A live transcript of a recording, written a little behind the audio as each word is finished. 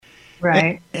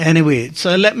Right. Anyway,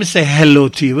 so let me say hello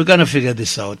to you. We're going to figure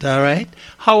this out, all right?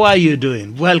 How are you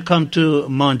doing? Welcome to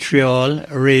Montreal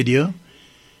Radio.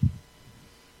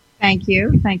 Thank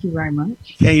you. Thank you very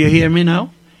much. Can you hear me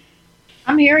now?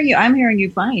 I'm hearing you. I'm hearing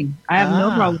you fine. I have no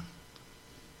Ah, problem. I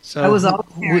so was always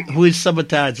hearing who is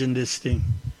sabotaging this thing?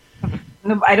 you.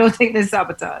 No, I don't think there's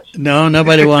sabotage. No,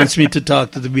 nobody wants me to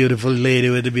talk to the beautiful lady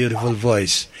with the beautiful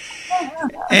voice.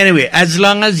 Anyway, as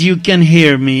long as you can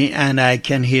hear me and I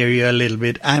can hear you a little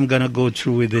bit, I'm going to go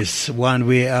through with this one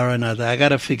way or another. I got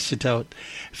to fix it out,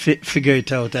 figure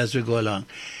it out as we go along.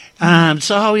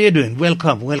 So how are you doing?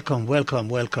 Welcome, welcome, welcome,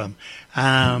 welcome.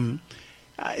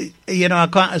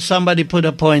 Somebody put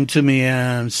a point to me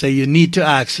and say you need to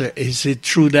ask her, is it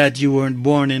true that you weren't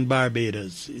born in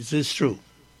Barbados? Is this true?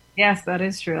 Yes, that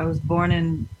is true. I was born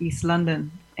in East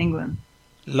London, England.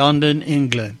 London,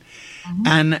 England. Hmm.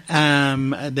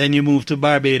 And then you moved to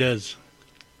Barbados.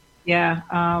 Yeah.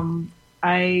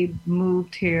 I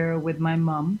moved here with my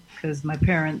mom because my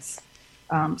parents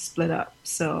split up.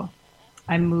 So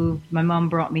I moved. My mom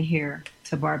brought me here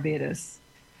to Barbados,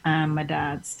 and my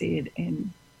dad stayed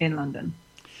in London.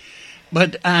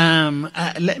 But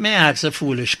let me ask a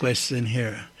foolish question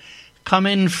here.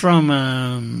 Coming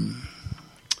from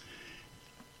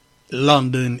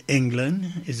London,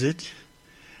 England, is it?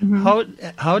 Hmm.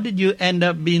 How did you end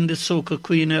up being the soca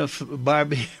queen of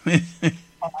Barbados?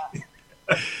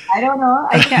 I don't know.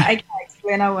 I can't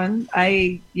explain that one.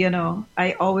 I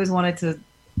always wanted to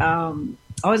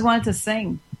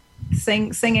sing.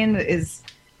 Singing is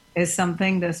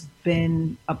something that's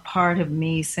been a part of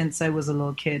me since I was a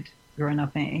little kid growing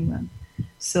up in England.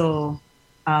 So,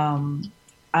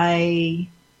 I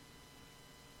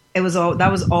that was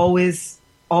always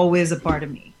a part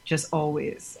of me, just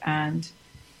always. And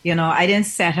I didn't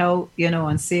set out,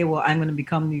 and say, well, I'm going to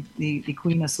become the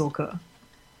queen of soca.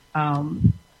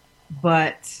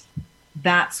 But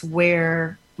that's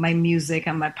where my music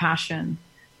and my passion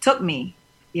took me.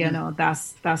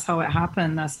 That's how it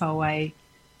happened. That's how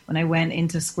when I went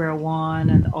into Square One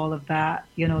and all of that,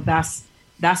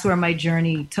 that's where my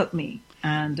journey took me.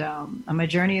 And my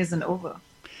journey isn't over.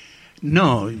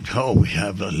 No, we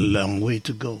have a long way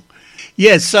to go.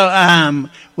 Yes, so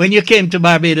when you came to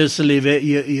Barbados to live,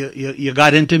 you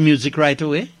got into music right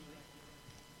away?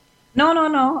 No, no,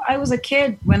 no. I was a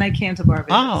kid when I came to Oh,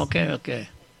 Barbados. okay, okay.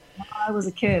 I was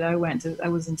a kid. I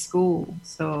was in school.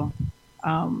 So,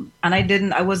 and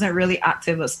I wasn't really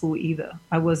active at school either.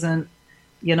 I wasn't,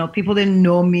 people didn't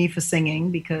know me for singing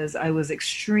because I was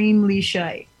extremely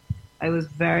shy. I was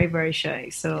very, very shy.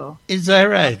 So, Is that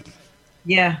right?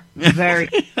 yeah, very,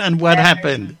 And what very,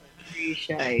 happened? very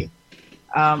shy.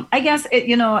 I guess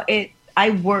I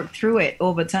worked through it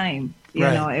over time.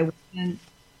 Right. It wasn't,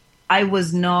 I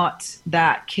was not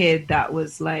that kid that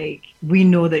was like, we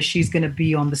know that she's going to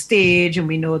be on the stage and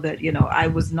we know that, I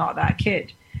was not that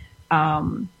kid.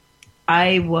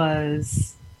 I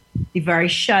was the very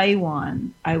shy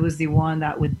one. I was the one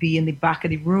that would be in the back of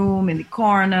the room, in the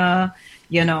corner,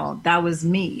 that was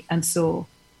me. And so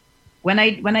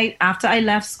after I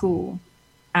left school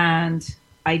and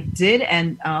I did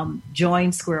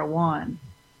join Square One,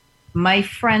 my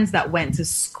friends that went to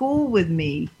school with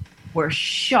me were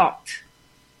shocked.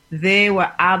 They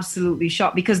were absolutely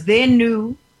shocked because they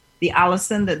knew the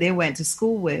Alison that they went to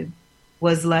school with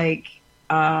was like,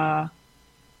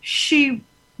 she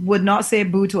would not say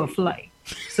boo to a fly.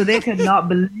 So they could not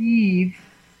believe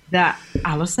that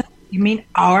Alison, you mean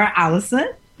our Alison?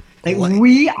 Like What?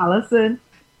 we Alison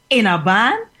in a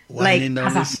band? Like Winding down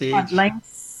as the a stage. frontline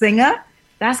singer?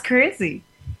 That's crazy.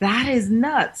 That is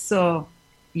nuts. So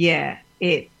yeah,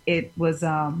 it was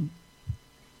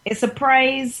it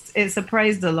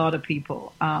surprised a lot of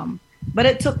people. But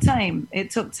it took time. It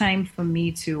took time for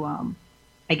me to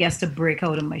I guess to break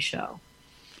out of my shell.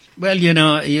 Well,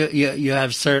 you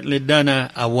have certainly done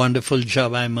a wonderful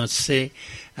job, I must say.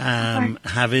 Okay.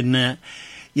 Having,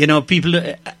 people.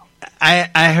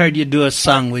 I heard you do a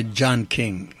song with John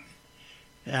King.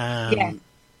 Yeah.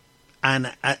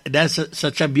 And that's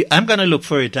such a. I'm going to look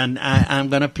for it, and I'm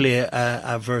going to play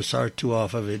a verse or two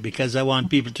off of it because I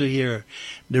want people to hear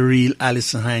the real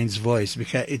Alison Hinds voice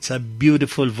because it's a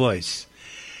beautiful voice.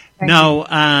 Thank you. Now,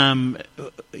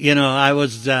 I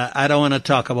was. I don't want to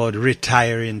talk about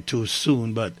retiring too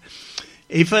soon, but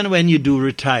if and when you do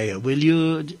retire, will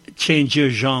you change your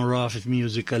genre of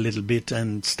music a little bit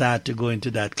and start to go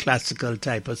into that classical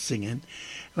type of singing?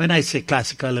 When I say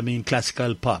classical, I mean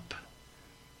classical pop.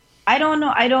 I don't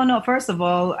know. I don't know. First of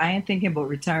all, I ain't thinking about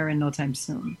retiring no time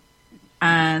soon.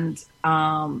 And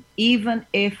even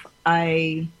if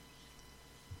I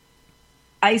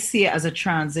see it as a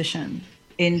transition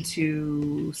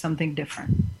into something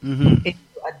different, Mm-hmm.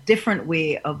 into a different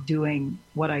way of doing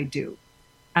what I do.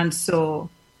 And so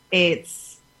it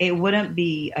wouldn't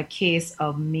be a case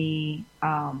of me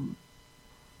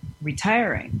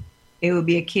retiring. It would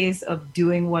be a case of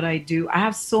doing what I do. I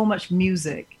have so much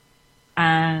music,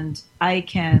 and I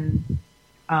can,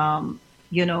 my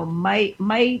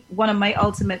one of my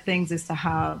ultimate things is to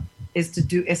have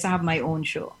my own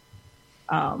show,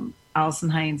 Alison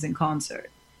Hinds in concert,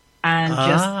 and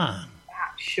just that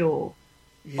show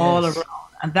all Yes. around.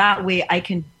 And that way I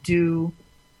can do,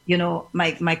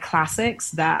 my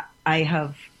classics that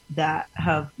have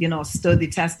stood the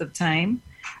test of time,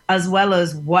 as well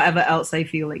as whatever else I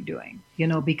feel like doing,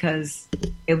 because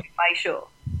it'll be my show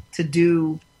to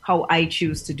do how I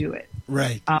choose to do it.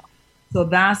 Right. So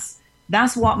that's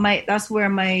where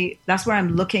I'm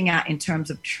looking at in terms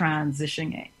of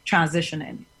transitioning,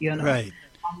 Right.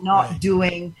 I'm not Right.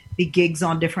 doing the gigs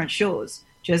on different shows,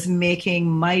 just making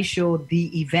my show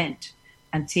the event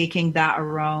and taking that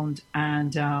around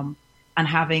and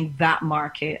having that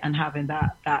market and having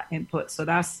that input. So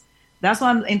that's what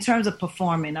I'm, in terms of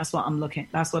performing, that's what I'm looking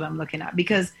at,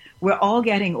 because we're all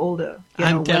getting older.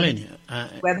 I'm telling you.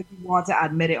 Whether you want to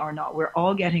admit it or not, we're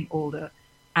all getting older.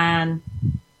 And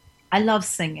I love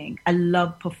singing. I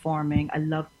love performing. I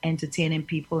love entertaining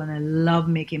people, and I love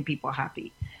making people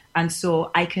happy. And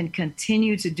so I can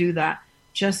continue to do that,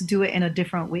 just do it in a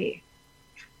different way.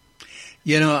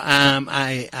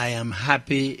 I am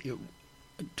happy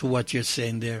to what you're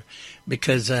saying there,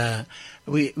 because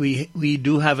we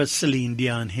do have a Celine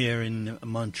Dion here in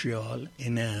Montreal,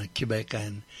 in Quebec,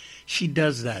 and she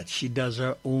does that. She does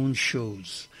her own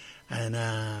shows,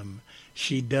 and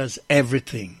she does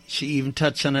everything. She even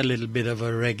touched on a little bit of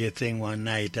a reggae thing one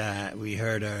night. We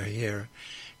heard her here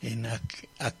in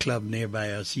a club nearby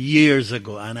us years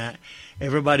ago, and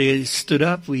everybody stood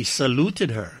up. We saluted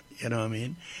her. You know what I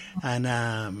mean?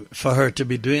 And for her to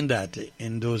be doing that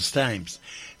in those times.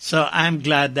 So I'm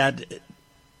glad that,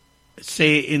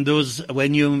 say, in those,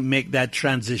 when you make that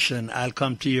transition, I'll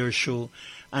come to your show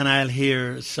and I'll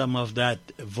hear some of that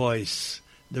voice,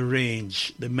 the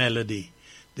range, the melody,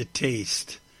 the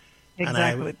taste.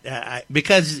 Exactly. And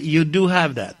because you do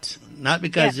have that. Not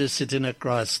because you're sitting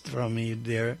across from me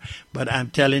there, but I'm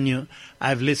telling you,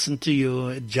 I've listened to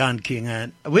you, John King.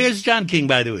 And where's John King,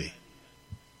 by the way?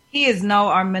 He is now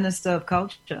our Minister of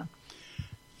Culture.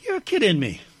 You're kidding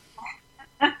me.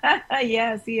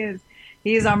 Yes, he is.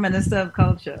 He is our Minister of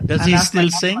Culture. Does he still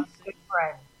sing?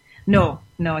 No,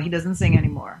 he doesn't sing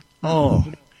anymore. Oh,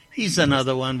 he's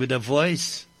another one with a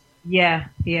voice. Yeah.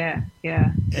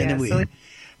 Anyway,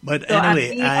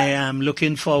 I am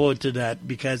looking forward to that,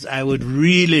 because I would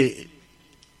really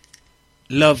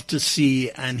love to see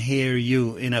and hear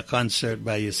you in a concert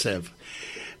by yourself.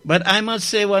 But I must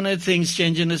say, one of the things,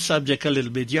 changing the subject a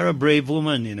little bit, you're a brave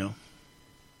woman, you know.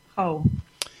 Oh.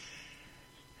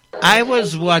 I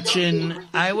was watching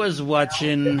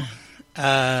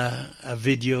a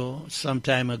video some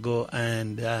time ago,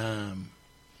 and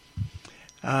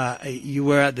you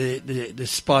were at the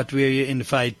spot where you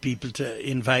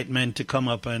invite men to come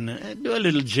up and do a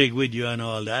little jig with you and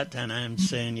all that. And I'm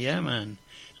saying, yeah, man,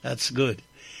 that's good.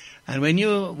 And when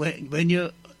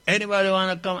anybody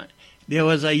want to come, there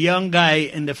was a young guy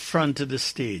in the front of the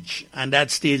stage, and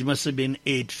that stage must have been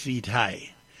 8 feet high.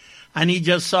 And he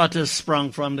just sort of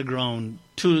sprung from the ground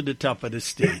to the top of the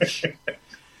stage.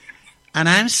 And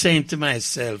I'm saying to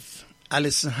myself,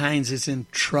 Alison Hinds is in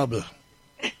trouble.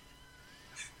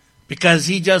 Because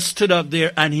he just stood up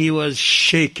there and he was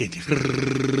shaking.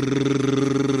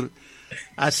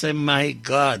 I said, my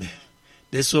God,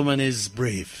 this woman is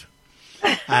brave.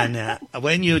 And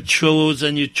when you choose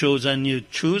him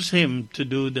to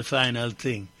do the final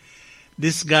thing,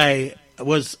 this guy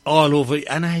was all over.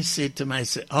 And I said to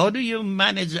myself, how do you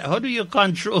manage, how do you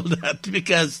control that?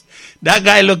 Because that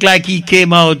guy looked like he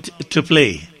came out to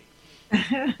play.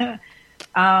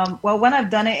 Well, when I've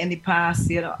done it in the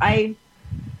past,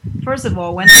 first of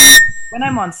all, when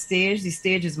I'm on stage, the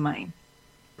stage is mine.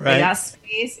 Right. That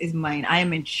space is mine. I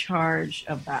am in charge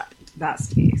of that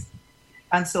space.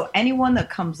 And so anyone that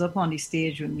comes up on the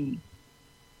stage with me,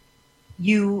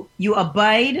 you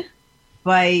abide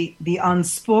by the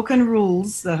unspoken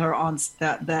rules that are on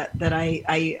that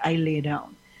I lay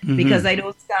down. Mm-hmm. Because I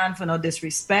don't stand for no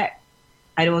disrespect.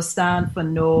 I don't stand for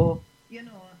no,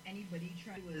 anybody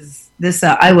trying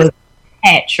to I was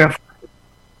petrified.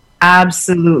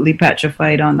 Absolutely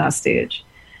petrified on that stage.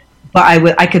 But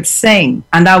I could sing,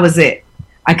 and that was it.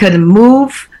 I couldn't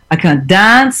move, I couldn't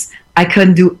dance, I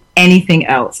couldn't do anything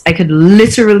else. I could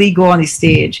literally go on the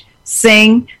stage,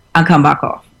 sing, and come back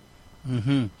off.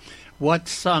 Mm-hmm. What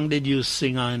song did you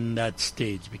sing on that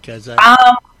stage? Because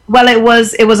Well, it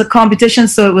was a competition,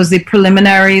 so it was the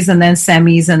preliminaries and then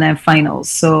semis and then finals.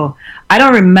 So I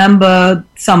don't remember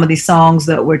some of the songs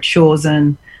that were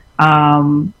chosen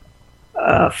for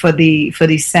the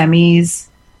semis,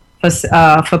 for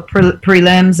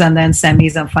prelims and then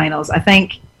semis and finals. I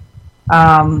think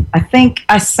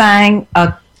I sang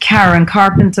a Karen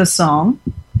Carpenter song.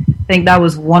 I think that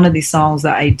was one of the songs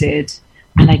that I did,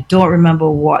 and I don't remember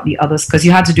what the others, because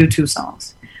you had to do two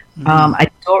songs. I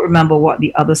don't remember what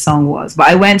the other song was, but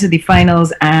I went to the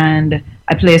finals and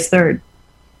I placed third.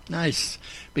 Nice,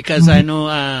 because I know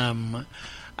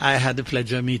I had the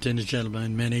pleasure of meeting the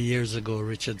gentleman many years ago,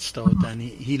 Richard Stout, and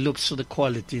he looks for the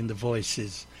quality in the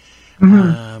voices.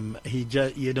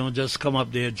 You don't just come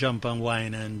up there, jump and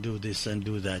whine and do this and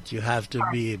do that. You have to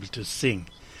be able to sing.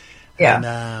 Yeah.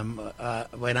 And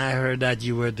when I heard that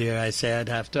you were there, I said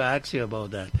I'd have to ask you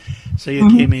about that. So you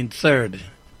came in third.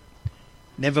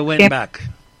 Never went back.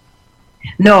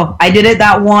 No, I did it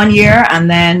that one year, and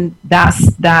then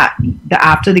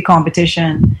after the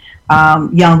competition,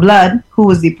 Young Blood, who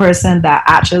was the person that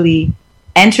actually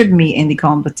entered me in the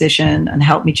competition and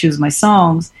helped me choose my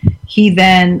songs, he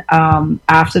then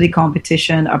after the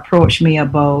competition approached me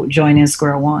about joining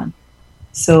Square One.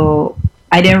 So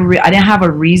I didn't have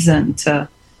a reason to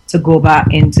go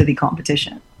back into the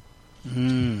competition.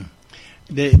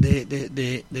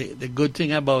 The good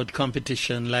thing about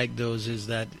competition like those is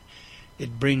that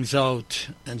it brings out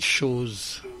and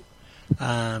shows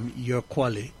your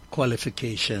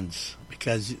qualifications,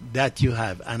 because that you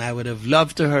have. And I would have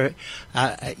loved to hear,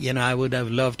 I would have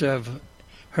loved to have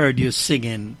heard you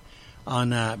singing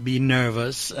on Be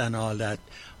Nervous and all that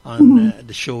on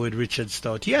the show with Richard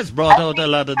Stout. He has brought out a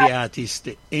lot of the artists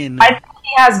in. I think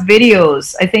he has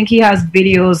videos. I think he has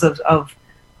videos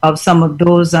of some of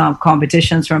those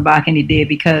competitions from back in the day,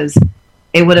 because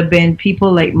it would have been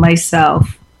people like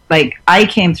myself. Like, I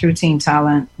came through Teen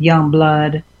Talent, Young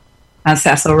Blood, and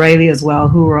Cecil Riley as well,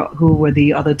 who were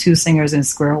the other two singers in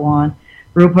Square One.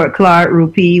 Rupert Clark,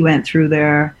 Rupee went through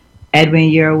there.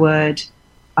 Edwin Yearwood.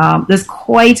 There's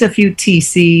quite a few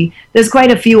TC. There's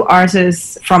quite a few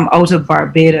artists from out of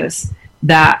Barbados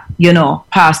that,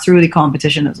 passed through the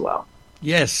competition as well.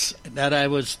 Yes, that I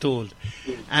was told.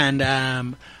 And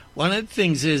one of the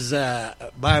things is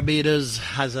Barbados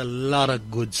has a lot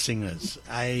of good singers.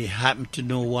 I happen to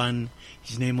know one.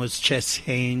 His name was Chess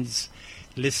Haynes.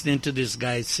 Listening to this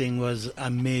guy sing was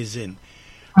amazing.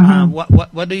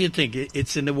 What do you think?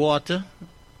 It's in the water?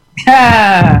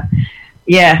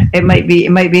 Yeah, it might be.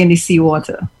 It might be in the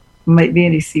seawater. It might be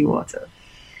in the seawater.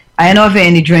 I don't know if it's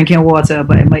in the drinking water,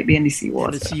 but it might be in the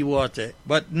seawater. In the seawater.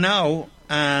 But now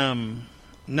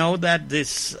that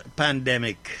this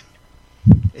pandemic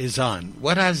is on,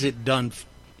 what has it done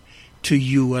to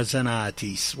you as an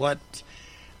artist?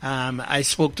 I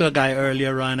spoke to a guy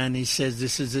earlier on, and he says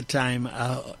this is the time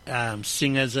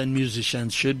singers and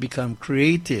musicians should become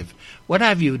creative. What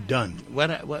have you done?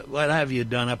 What have you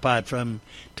done apart from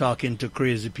talking to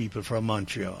crazy people from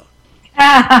Montreal?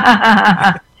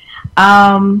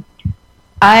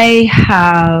 I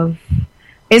have.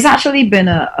 It's actually been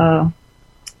a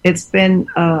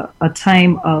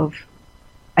time of,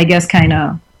 I guess, kind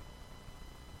of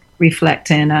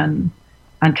reflecting and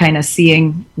kind of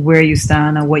seeing where you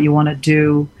stand and what you want to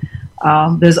do.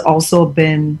 There's also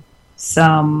been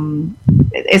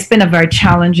it's been a very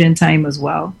challenging time as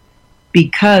well,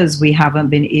 because we haven't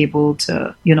been able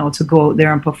to, to go out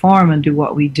there and perform and do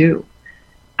what we do.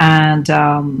 And,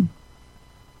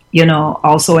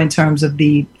 also in terms of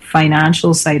the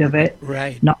financial side of it,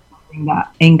 right, not having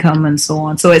that income and so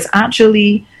on. So it's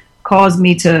actually caused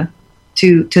me to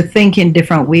think in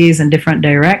different ways and different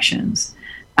directions,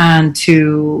 and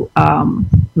to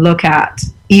look at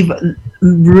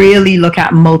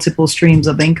multiple streams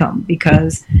of income,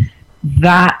 because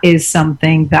that is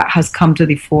something that has come to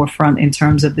the forefront in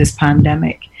terms of this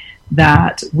pandemic,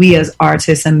 that we as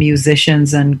artists and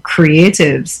musicians and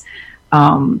creatives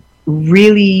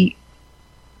really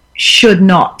should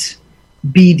not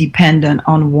be dependent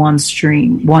on one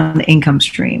income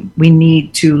stream. We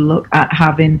need to look at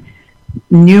having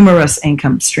numerous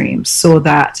income streams, so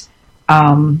that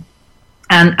and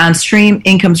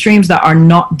income streams that are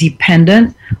not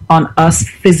dependent on us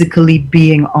physically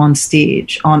being on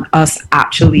stage, on us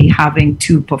actually having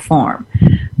to perform.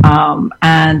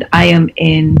 And I am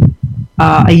in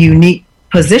a unique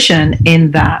position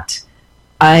in that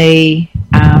I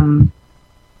am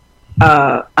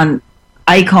an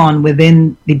icon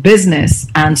within the business,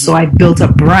 and so I built a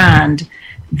brand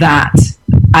that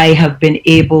I have been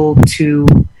able to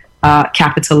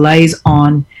capitalize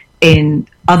on in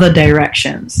other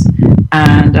directions.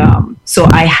 And so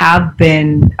I have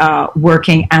been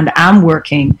working and am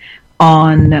working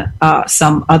on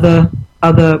some other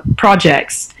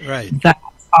projects that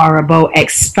are about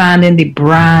expanding the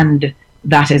brand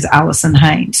that is Alison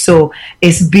Hinds. So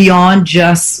it's beyond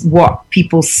just what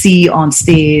people see on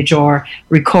stage or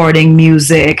recording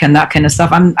music and that kind of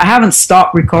stuff. I haven't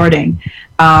stopped recording.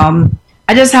 I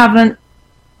just haven't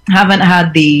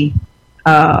had the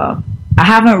I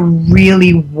haven't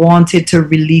really wanted to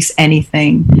release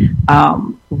anything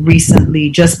recently,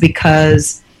 just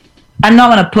because I'm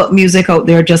not going to put music out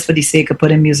there just for the sake of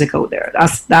putting music out there.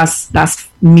 That's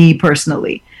me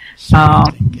personally.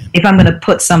 If I'm going to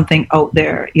put something out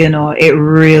there, it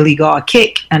really got to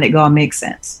kick and it got to make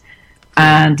sense.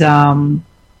 And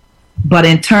but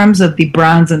in terms of the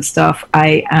brands and stuff,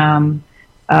 I am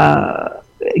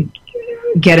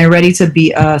getting ready to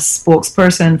be a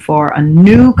spokesperson for a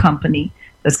new company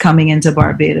that's coming into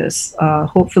Barbados.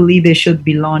 Hopefully they should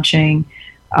be launching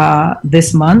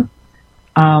this month.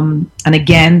 And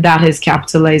again, that is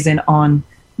capitalizing on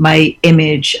my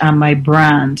image and my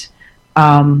brand.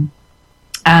 And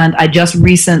I just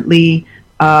recently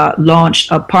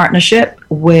launched a partnership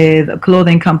with a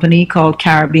clothing company called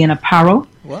Caribbean Apparel.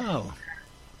 Wow.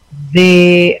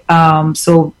 They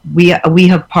so we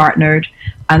have partnered,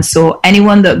 and so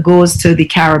anyone that goes to the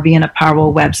Caribbean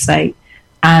Apparel website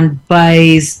and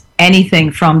buys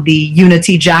anything from the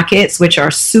Unity jackets, which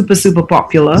are super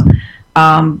popular,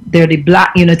 they're the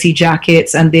black Unity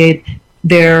jackets, and they're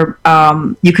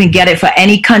you can get it for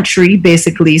any country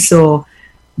basically. So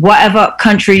whatever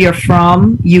country you're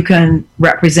from, you can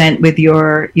represent with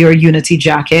your Unity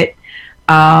jacket.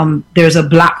 There's a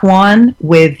black one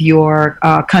with your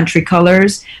country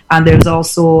colors, and there's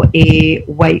also a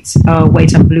white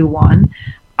and blue one.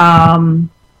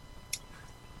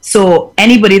 So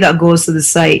anybody that goes to the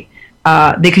site,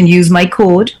 they can use my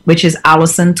code, which is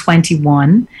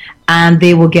Alison21, and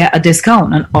they will get a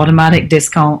discount, an automatic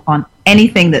discount on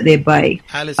anything that they buy.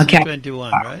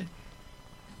 Alison21, right?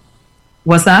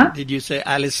 What's that? Did you say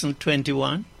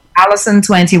Alison21?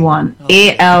 Alison21,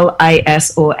 okay.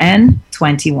 ALISON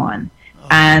 21. Oh.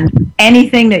 And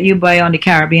anything that you buy on the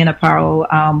Caribbean Apparel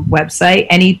website,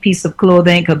 any piece of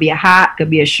clothing, could be a hat, could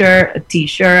be a shirt, a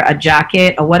t-shirt, a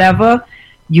jacket, or whatever,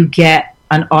 you get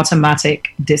an automatic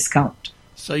discount.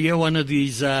 So you're one of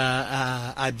these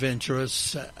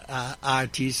adventurous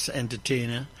artists,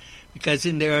 entertainer, because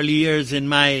in the early years, in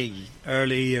my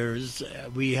early years,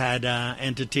 we had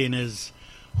entertainers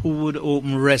who would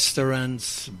open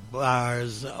restaurants,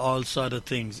 bars, all sort of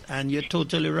things. And you're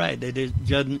totally right. They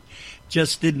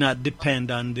just did not depend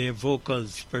on their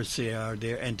vocals per se or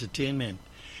their entertainment.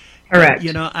 Correct.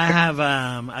 But, I have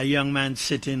a young man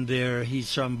sitting there.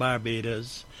 He's from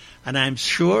Barbados. And I'm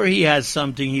sure he has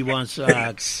something he wants to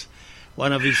ask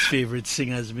one of his favorite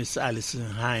singers, Miss Alison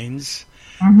Hinds.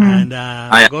 Mm-hmm.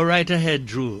 And go right ahead,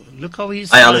 Drew. Look how he's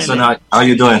Hi, Alison. How are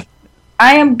you doing?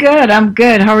 I am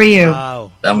good. How are you?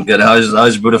 Wow. I'm good.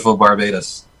 How's beautiful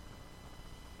Barbados?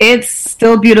 It's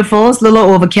still beautiful. It's a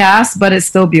little overcast, but it's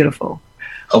still beautiful.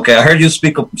 Okay, I heard you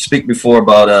speak before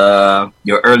about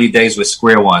your early days with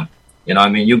Square One.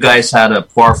 You guys had a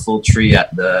powerful tree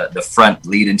at the front,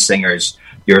 leading singers,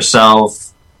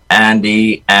 yourself,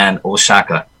 Andy, and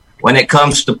Oshaka. When it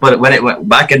comes to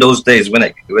back in those days, when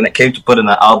it came to putting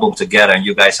an album together and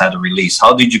you guys had a release,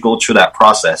 how did you go through that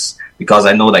process? Because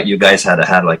I know that you guys had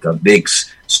like a big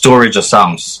storage of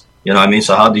songs. You know what I mean?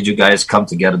 So how did you guys come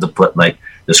together to put like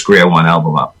the Square One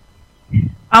album up?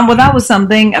 Well, that was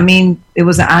something. It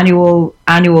was an annual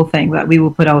thing that we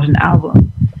would put out an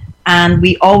album, and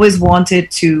we always wanted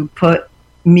to put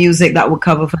music that would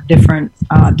cover for different,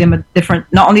 not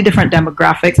only different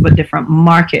demographics but different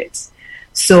markets.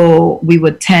 So we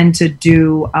would tend to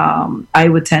do. I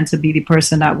would tend to be the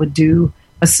person that would do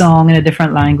a song in a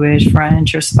different language,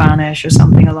 French or Spanish or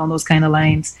something along those kind of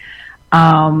lines.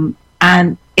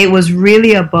 And it was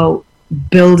really about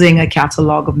building a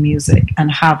catalog of music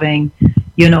and having,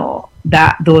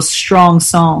 those strong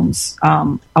songs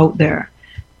out there.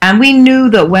 And we knew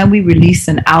that when we released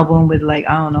an album with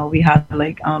we had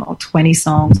 20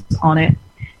 songs on it,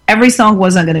 every song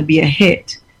wasn't going to be a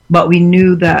hit, but we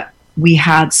knew that we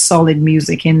had solid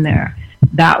music in there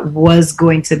that was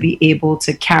going to be able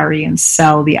to carry and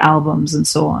sell the albums and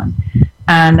so on.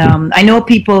 And I know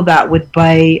people that would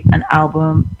buy an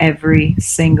album every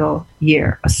single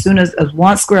year. As soon as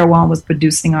once Square One was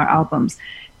producing our albums,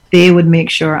 they would make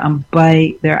sure and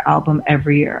buy their album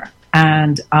every year.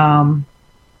 And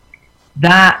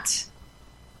that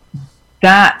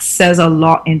says a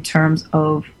lot in terms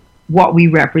of what we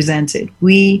represented.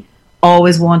 We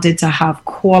always wanted to have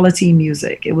quality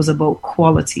music. It was about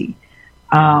quality.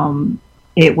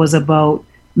 It was about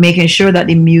making sure that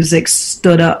the music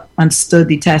stood up and stood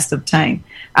the test of time.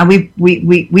 And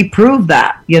we proved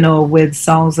that, you know, with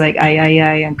songs like I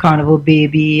and Carnival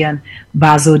Baby and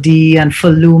Bazodi and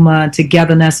Faluma and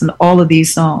Togetherness and all of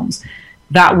these songs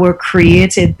that were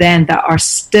created then that are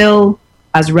still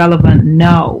as relevant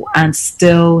now and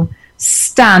still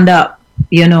stand up,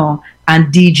 you know,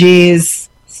 and DJs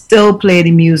still play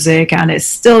the music and it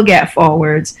still get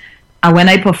forwards. And when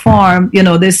I perform, you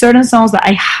know, there's certain songs that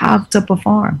I have to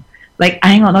perform. Like,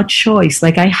 I ain't got no choice.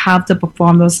 Like, I have to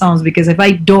perform those songs because if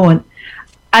I don't,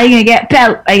 I can get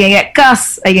pelt, I can get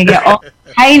cuss, I can get all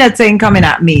kind of thing coming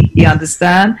at me. You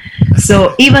understand?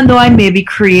 So even though I may be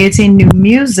creating new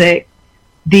music,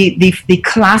 the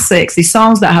classics, the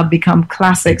songs that have become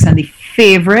classics and the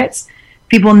favorites,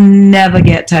 people never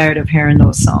get tired of hearing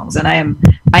those songs. And I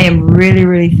am really,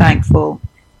 really thankful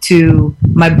to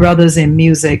my brothers in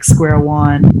music, Square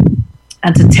One,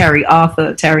 and to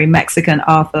Terry Mexican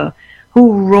Arthur,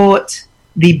 who wrote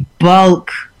the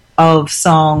bulk of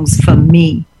songs for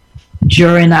me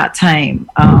during that time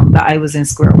that I was in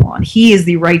Square One. He is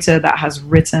the writer that has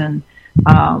written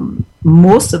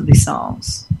most of the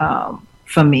songs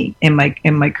for me in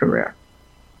my career.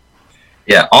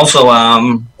 Yeah. Also,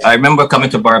 I remember coming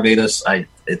to Barbados.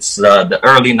 It's the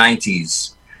early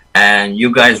 '90s, and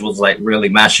you guys was like really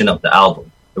mashing up the album,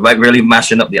 like really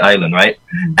mashing up the island, right?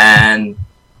 Mm-hmm. And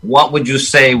what would you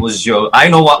say was I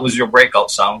know what was your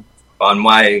breakout song on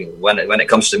when it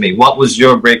comes to me. What was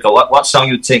your breakout? What song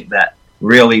you think that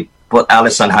really put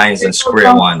Alison Hinds and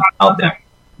Square One out there?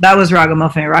 That was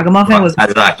Ragamuffin. Ragamuffin was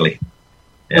exactly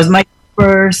was my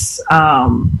first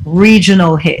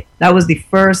regional hit. That was the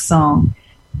first song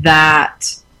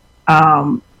that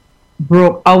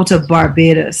broke out of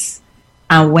Barbados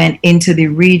and went into the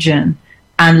region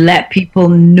and let people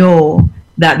know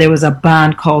that there was a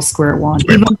band called Square One.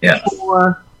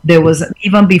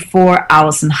 Even before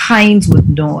Alison Hinds was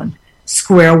known,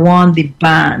 Square One, the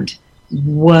band,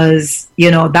 was,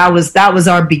 you know, that was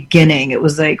our beginning. It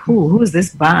was like, who is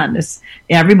this band?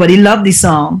 Everybody loved the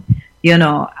song, you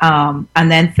know, and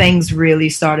then things really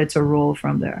started to roll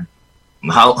from there.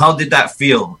 How did that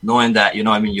feel, knowing that, you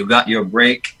know, I mean, you got your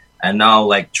break and now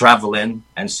like traveling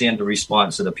and seeing the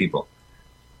response of the people?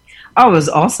 Oh, it was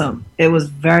awesome. It was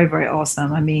very, very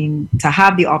awesome. I mean, to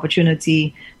have the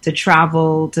opportunity to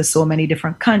travel to so many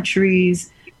different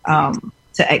countries, to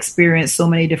experience so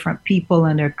many different people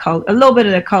and their a little bit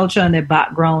of their culture and their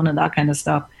background and that kind of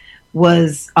stuff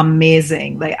was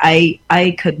amazing. Like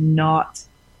I could not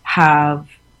have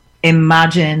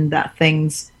imagined that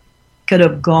things could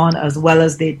have gone as well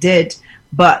as they did.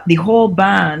 But the whole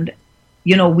band,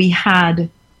 you know, we had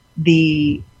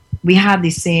the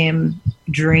same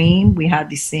dream, we had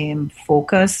the same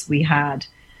focus, we had,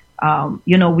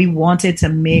 you know, we wanted to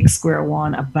make Square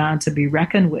One a band to be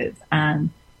reckoned with, and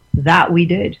that we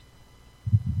did.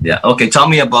 Yeah. Okay. Tell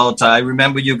me about. I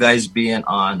remember you guys being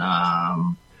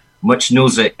on Much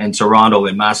Music in Toronto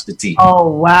with Master T. Oh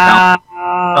wow!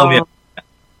 Tell me.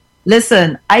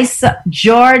 Listen, I saw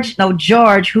George,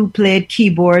 who played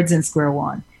keyboards in Square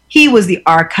One. He was the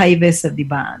archivist of the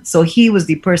band, so he was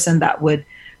the person that would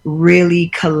really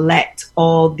collect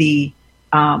all the,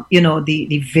 you know,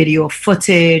 the video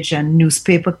footage and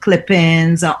newspaper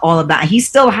clippings and all of that. He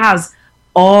still has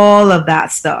all of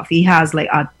that stuff. He has like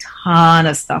a ton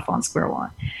of stuff on Square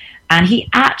One. And he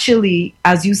actually,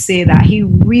 as you say that, he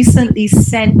recently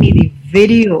sent me the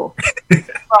video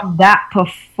from that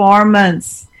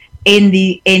performance in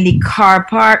the car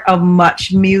part of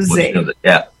Much Music.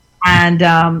 Yeah. And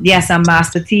yes, and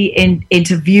Master T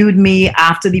interviewed me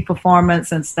after the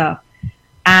performance and stuff.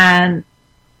 And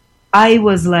I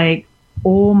was like,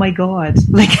 oh my God,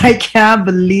 like I can't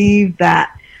believe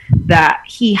that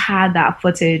he had that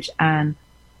footage, and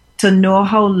to know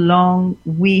how long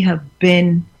we have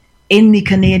been in the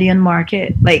Canadian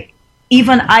market. Like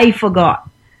even I forgot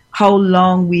how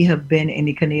long we have been in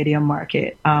the Canadian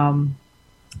market.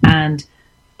 And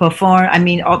perform, I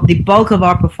mean, the bulk of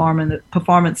our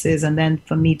performances, and then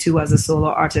for me too as a solo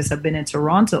artist, have been in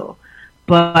Toronto.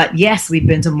 But yes, we've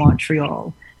been to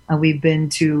Montreal, and we've been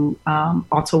to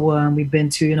Ottawa, and we've been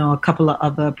to, you know, a couple of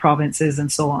other provinces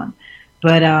and so on.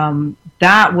 But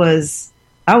that was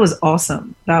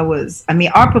awesome. That was, I mean,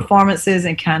 our performances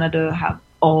in Canada have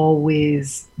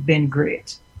always been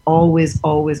great. Always,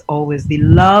 always, always. The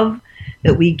love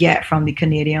that we get from the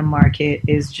Canadian market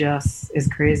is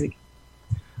crazy.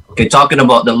 Okay, talking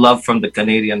about the love from the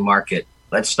Canadian market,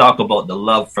 let's talk about the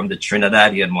love from the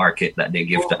Trinidadian market that they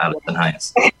give to Alison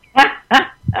Hinds.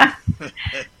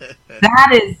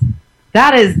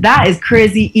 that is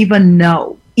crazy even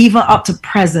now, even up to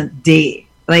present day.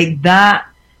 Like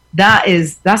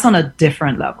that's on a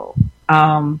different level.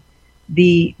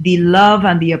 The love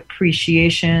and the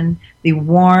appreciation, the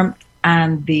warmth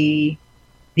and the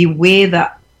way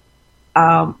that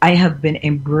I have been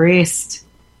embraced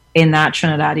in that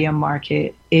Trinidadian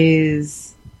market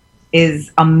is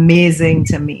amazing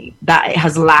to me, that it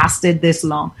has lasted this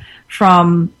long,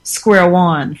 from square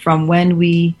one, from when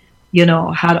we,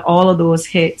 had all of those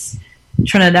hits. The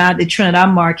Trinidad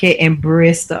market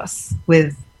embraced us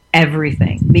with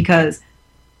everything, because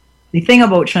the thing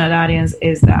about Trinidadians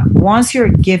is that once you're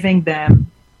giving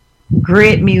them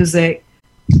great music,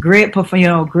 great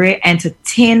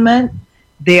entertainment,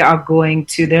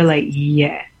 they're like,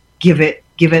 yeah, give it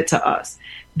to us.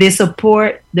 They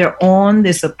support the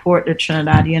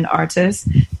Trinidadian artists,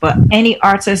 but any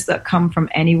artists that come from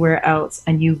anywhere else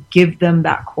and you give them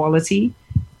that quality,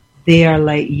 they are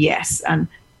like, yes. And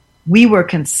we were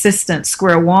consistent.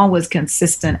 Square One was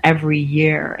consistent every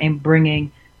year in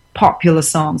bringing popular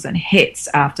songs and hits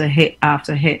after hit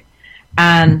after hit.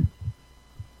 And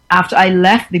after I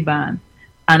left the band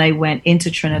and I went into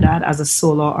Trinidad as a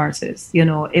solo artist,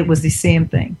 it was the same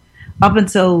thing. Up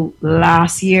until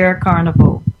last year,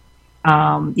 Carnival,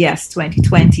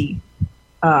 2020,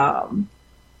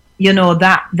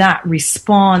 that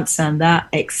response and that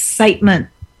excitement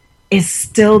is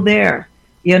still there.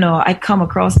 I come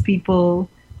across people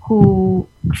who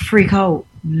freak out,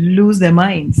 lose their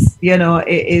minds.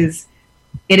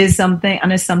 It is something,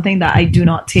 and it's something that I do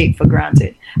not take for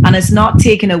granted. And it's not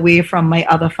taken away from my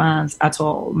other fans at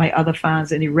all, my other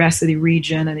fans in the rest of the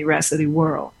region and the rest of the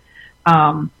world.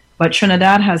 But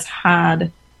Trinidad has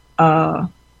had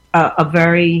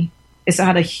it's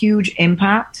had a huge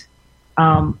impact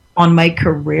on my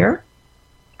career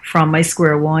from my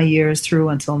Square One years through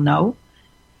until now.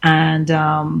 And,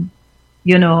 I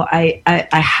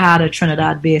had a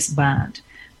Trinidad-based band.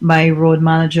 My road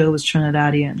manager was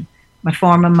Trinidadian. My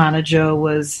former manager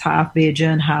was half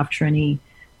Bajan, half Trini.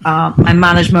 My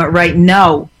management right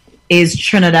now is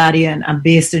Trinidadian. I'm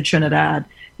based in Trinidad.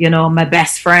 My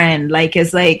best friend,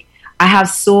 it's like I have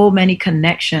so many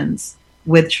connections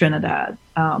with Trinidad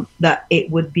that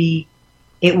it would be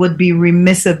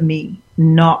remiss of me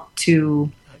not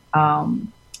to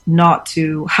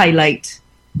highlight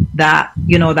that,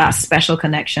 that special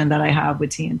connection that I have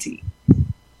with TNT.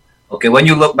 Okay, when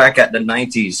you look back at the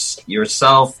 90s,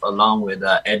 yourself, along with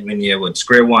Edmund here with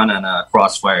Square One and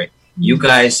Crossfire, you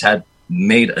guys had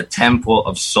made a tempo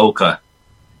of soca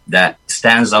that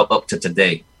stands out up to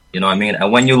today. You know what I mean?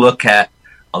 And when you look at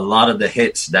a lot of the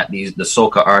hits that the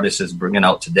soca artists is bringing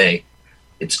out today,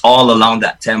 it's all along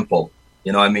that tempo.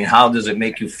 You know what I mean? How does it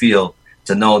make you feel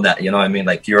to know that,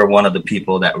 like you're one of the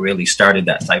people that really started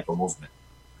that type of movement?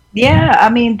 Yeah, I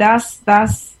mean, that's a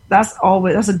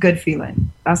good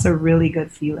feeling. That's a really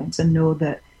good feeling to know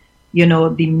that,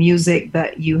 the music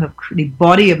that the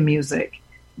body of music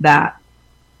that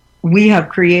we have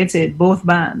created, both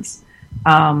bands,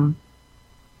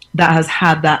 that has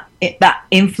had that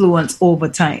influence over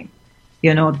time.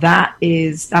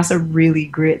 That's a really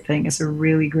great thing. It's a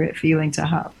really great feeling to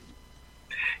have.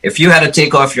 If you had to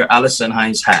take off your Alison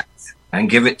Hinds hat and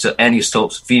give it to any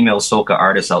female soca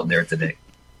artist out there today,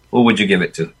 who would you give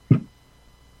it to?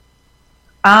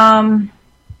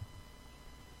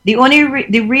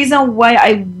 The reason why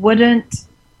I wouldn't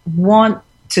want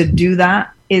to do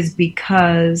that is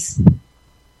because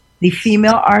the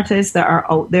female artists that are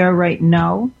out there right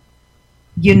now,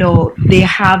 they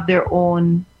have their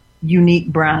own unique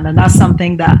brand, and that's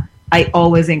something that I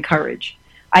always encourage.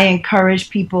 I encourage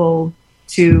people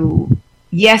to,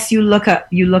 yes, you look at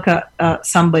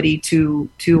somebody to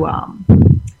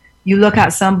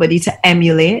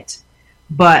emulate,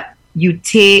 but you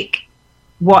take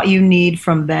what you need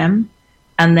from them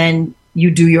and then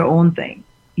you do your own thing.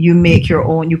 You make your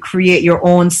own, you create your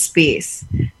own space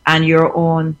and your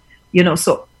own,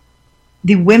 so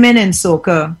the women in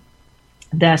soca,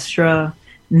 Destra,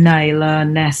 Nyla,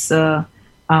 Nessa,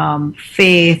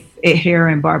 Faith here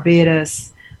in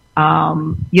Barbados,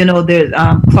 there's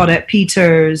Claudette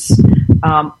Peters.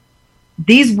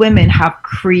 These women have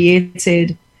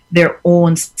created their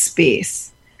own space.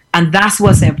 And that's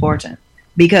what's important,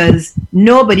 because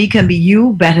nobody can be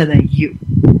you better than you.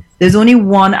 There's only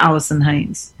one Alison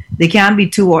Hinds. There can't be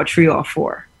 2 or 3 or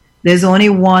 4. There's only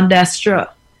one Destra.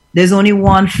 There's only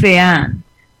one Fayan.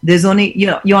 There's only,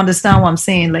 you understand what I'm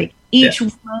saying? Like each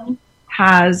woman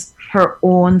has her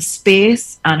own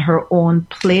space and her own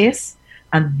place.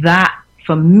 And that,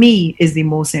 for me, is the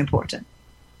most important.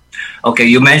 Okay,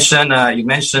 you mentioned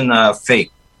Faith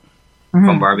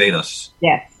from Barbados.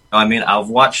 Yes. I mean, I've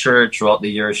watched her throughout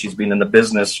the years. She's been in the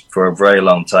business for a very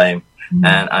long time. Mm-hmm.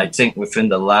 And I think within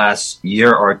the last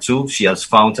year or two, she has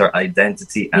found her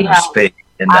identity and her space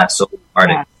in that soul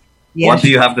artist. Yes. What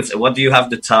do you have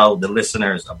to tell the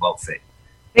listeners about Faith?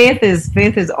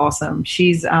 Faith is awesome.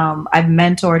 She's I've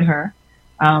mentored her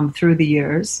through the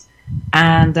years,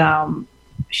 and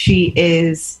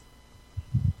she's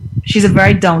a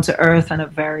very down to earth and a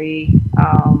very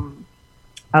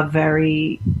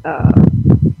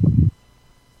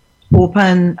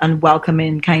open and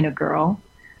welcoming kind of girl.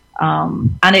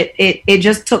 And it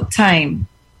just took time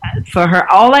for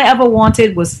her. All I ever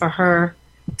wanted was for her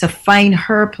to find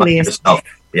her place.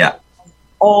 Yeah.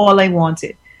 All I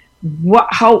wanted.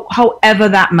 However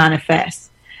that manifests.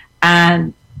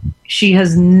 And she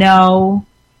has now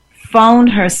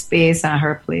found her space and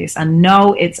her place. And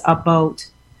now it's about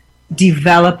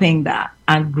developing that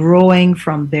and growing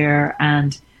from there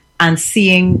and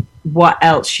seeing what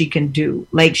else she can do.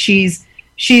 Like she's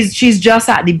just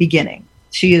at the beginning.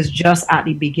 She is just at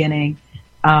the beginning.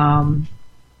 And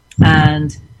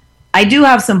I do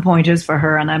have some pointers for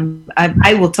her, and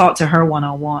I will talk to her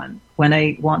one-on-one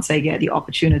once I get the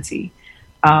opportunity.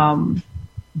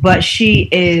 But she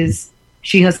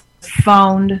has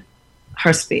found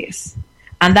her space.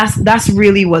 And that's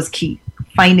really was key,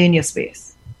 finding your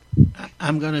space.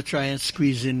 I'm going to try and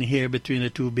squeeze in here between the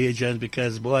two Bajans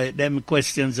because, boy, them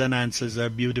questions and answers are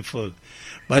beautiful.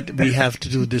 But we have to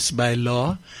do this by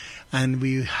law, and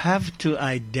we have to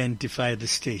identify the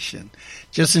station.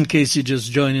 Just in case you're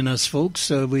just joining us, folks,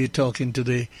 we're talking to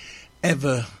the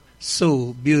ever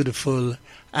so beautiful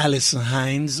Alison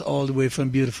Hinds, all the way from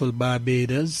beautiful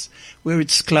Barbados, where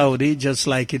it's cloudy, just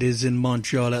like it is in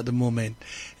Montreal at the moment.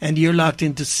 And you're locked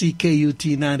into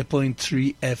CKUT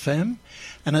 90.3 FM.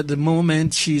 And at the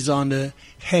moment, she's on the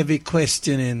heavy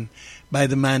questioning by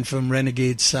the man from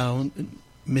Renegade Sound,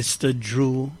 Mr.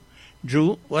 Drew.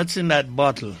 Drew, what's in that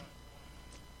bottle?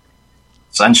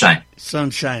 Sunshine.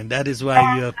 Sunshine. That is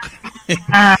why you're...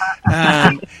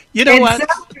 you know what?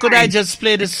 Could I just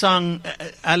play the song,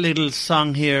 a little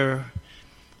song here?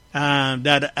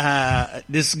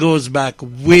 This goes back,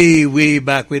 way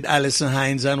back with Alison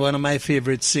Hinds and one of my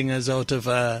favorite singers out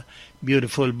of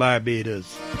beautiful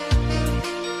Barbados.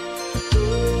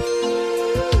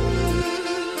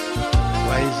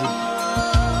 Why is it?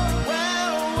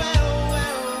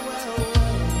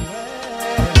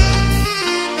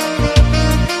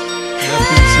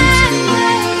 Nothing seems to be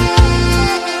working.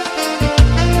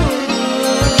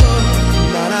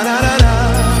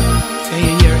 Can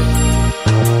you hear it?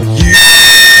 You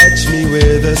touch me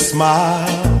with a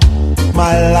smile.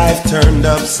 My life turned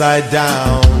upside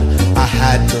down. I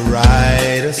had to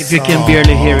write a song. If you can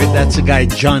barely hear it, that's the guy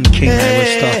John King I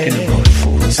was talking about,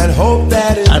 folks. And hope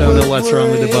that I don't know what's wrong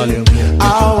with the volume here.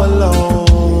 Our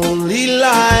lonely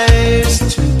lives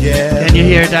together. Can you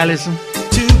hear it, Alison?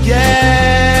 Together.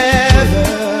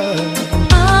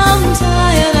 I'm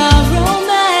tired of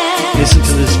romance. Listen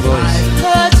to this voice. I've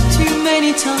hurt too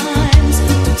many times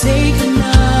to take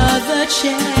another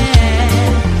chance.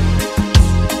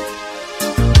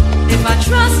 If I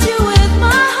trust you with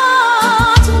my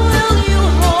heart, will you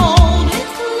hold it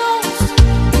close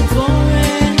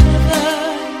forever?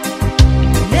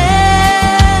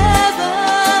 Never.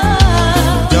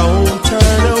 Don't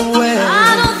turn away.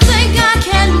 I don't think I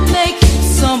can make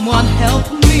someone help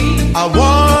me. I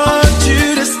want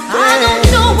you to stay. I don't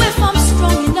know if I'm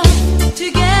strong enough to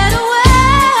get away.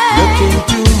 Look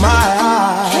into my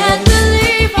eyes. Can't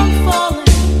believe I'm falling.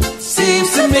 Seems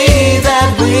to me that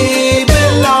we belong.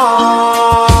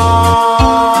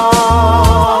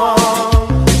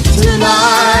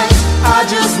 Tonight I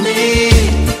just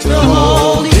need to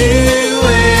hold you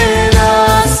in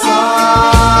a song.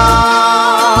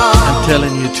 I'm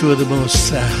telling you, two of the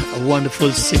most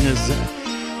wonderful singers.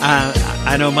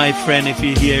 I know my friend, if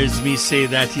he hears me say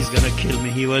that, he's going to kill me.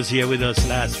 He was here with us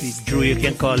last week. Drew, you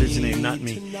can call his name, not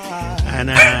me. And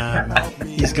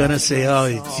he's going to say, oh,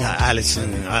 it's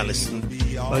Alison.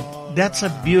 But that's a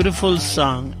beautiful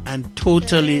song and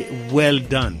totally well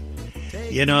done.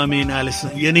 You know what I mean,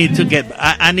 Alison? You need to get...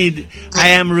 I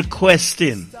am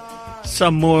requesting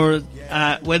some more,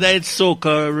 whether it's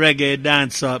soca, reggae,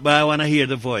 dancehall, but I want to hear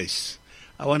the voice.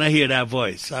 I want to hear that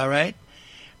voice, all right?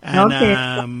 And Okay.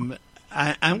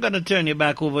 I'm going to turn you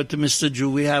back over to Mr. Drew.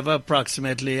 We have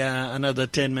approximately another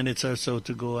 10 minutes or so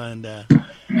to go. And All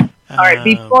right,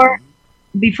 before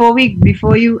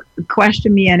you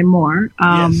question me anymore,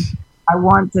 yes. I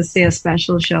want to say a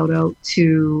special shout out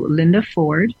to Linda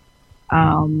Ford.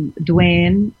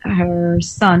 Dwayne, her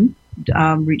son,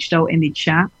 reached out in the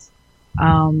chat.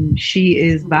 She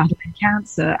is battling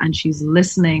cancer and she's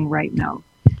listening right now.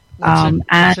 And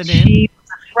what's her name? she was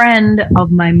a friend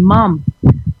of my mom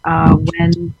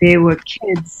when they were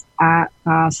kids at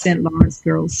St. Lawrence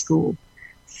Girls School.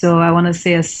 So I want to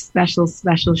say a special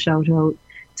shout out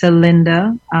to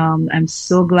Linda. I'm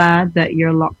so glad that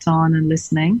you're locked on and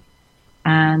listening.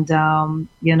 And,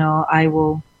 I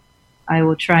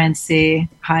will try and say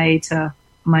hi to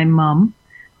my mom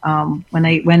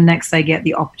when next I get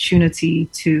the opportunity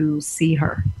to see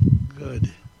her.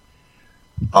 Good.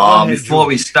 Before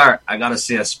we start, I gotta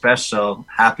say a special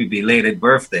happy belated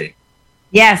birthday.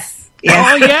 Yes.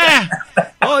 Oh yeah.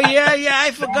 Oh yeah.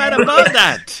 I forgot about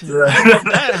that.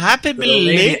 Happy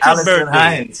belated Alison birthday,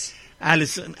 Hinds.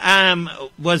 Alison.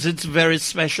 Was it very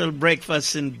special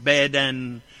breakfast in bed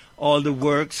and all the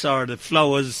works, or the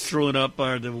flowers thrown up,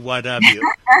 or the what have you?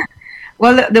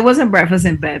 Well, there wasn't breakfast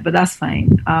in bed, but that's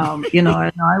fine. I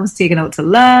was taken out to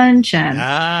lunch, and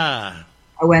I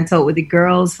went out with the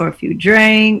girls for a few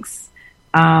drinks.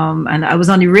 And I was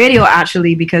on the radio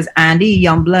actually because Andy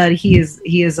Youngblood,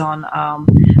 he is on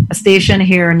a station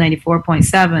here,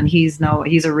 94.7.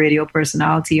 He's a radio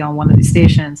personality on one of the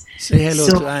stations. Say hello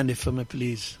to Andy for me,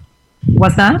 please.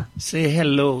 What's that? Say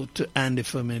hello to Andy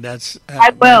for me. That's I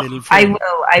my little friend.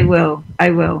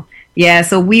 will. Yeah,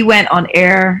 so we went on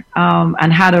air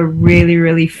and had a really,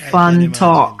 really fun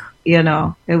talk. It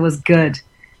was good.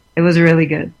 It was really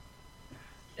good.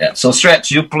 Yeah. So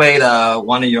Stretch, you played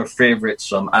one of your favorites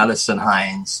from Alison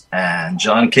Hinds and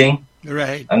John King.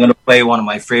 Right. I'm gonna play one of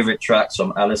my favorite tracks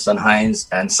from Alison Hinds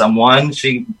and someone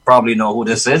she probably know who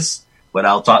this is, but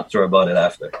I'll talk to her about it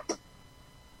after.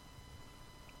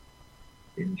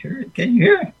 Can you hear it? Can you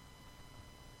hear it?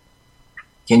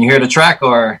 Can you hear the track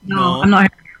or? No, I'm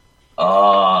not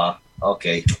hearing.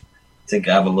 Okay. I think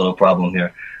I have a little problem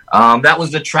here. That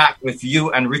was the track with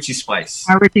you and Richie Spice.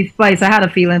 Richie Spice, I had a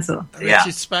feeling so. Yeah.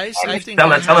 Richie Spice, I think.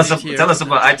 Tell us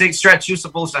about. I think Stretch, you're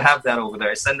supposed to have that over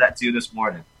there. I sent that to you this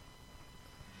morning.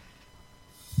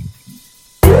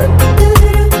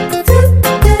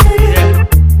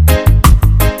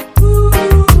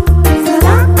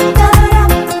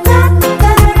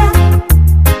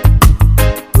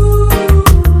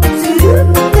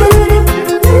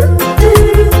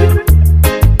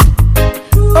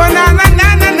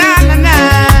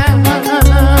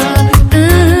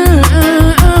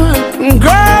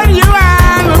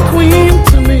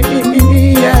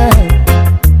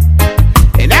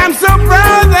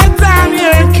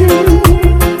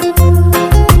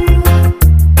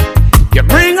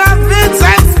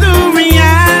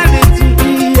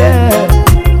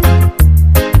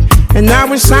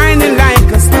 Shining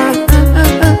like a star.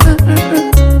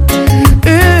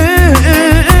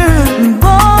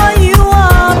 Boy, you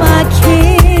are my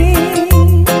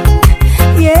king.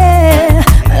 Yeah,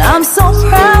 and I'm so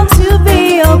proud to be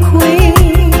your queen.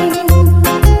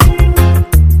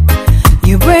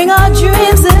 You bring our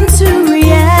dreams into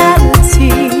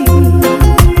reality.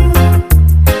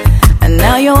 And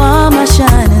now you are my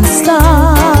shining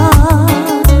star.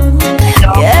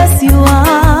 Yes, you are.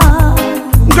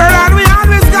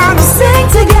 Sing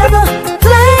together,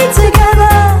 play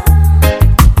together.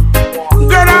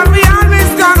 Girl, I'll be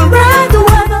honest, gonna ride the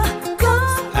weather.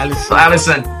 So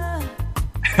Alison,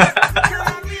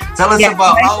 tell us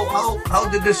about how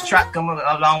did this track come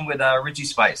along with Richie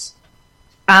Spice?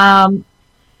 Hello,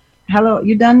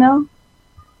 you done now?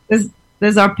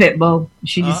 There's our pit bull.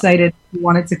 She decided she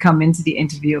wanted to come into the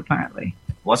interview. Apparently,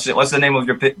 what's the name of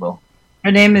your pit bull?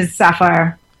 Her name is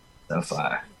Sapphire.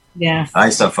 Sapphire. Yes. Hi,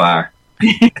 Sapphire.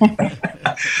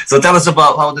 So tell us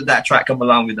about how did that track come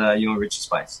along with you and Richie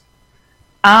Spice?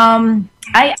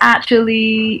 I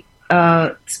actually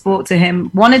spoke to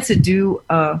him, wanted to do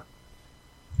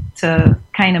to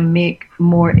kind of make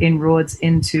more inroads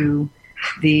into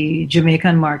the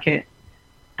Jamaican market,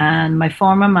 and my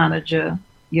former manager,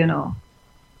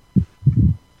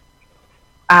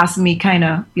 asked me kind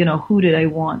of, who did I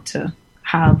want to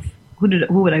have, who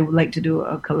would I like to do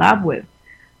a collab with.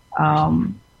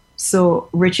 So,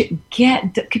 Richard,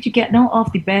 could you get now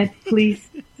off the bed, please?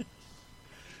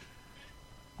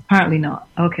 Apparently not.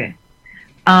 Okay.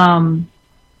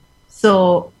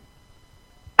 So,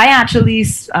 I actually,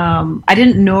 I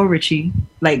didn't know Richie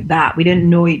like that. We didn't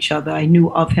know each other. I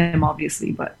knew of him,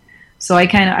 obviously, but so I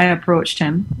approached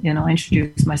him, I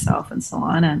introduced myself and so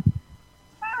on, and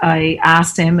I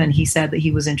asked him, and he said that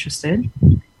he was interested.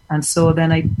 And so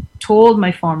then I told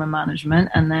my former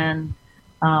management, and then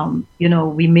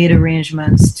we made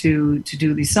arrangements to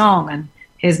do the song, and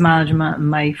his management and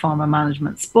my former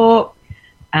management spoke,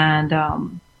 and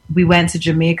we went to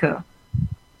Jamaica,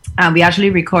 and we actually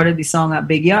recorded the song at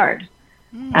Big Yard.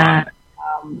 And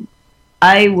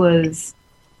I was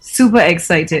super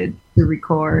excited to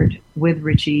record with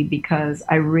Richie because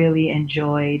I really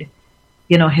enjoyed,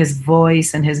 his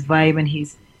voice and his vibe, and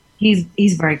he's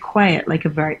very quiet, like a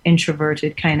very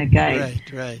introverted kind of guy.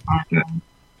 Right.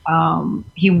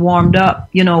 He warmed up,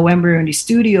 when we were in the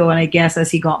studio, and I guess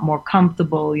as he got more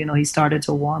comfortable, he started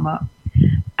to warm up.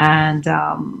 And,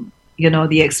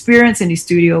 the experience in the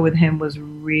studio with him was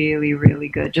really, really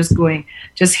good.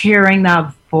 Just hearing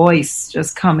that voice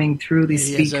just coming through the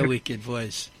speakers. He has a wicked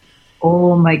voice.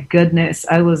 Oh my goodness.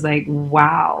 I was like,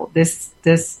 wow, this,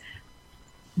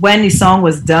 when the song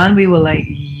was done, we were like,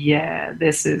 yeah,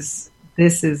 this is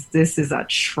a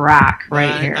track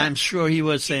right here. I'm sure he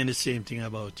was saying the same thing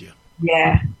about you.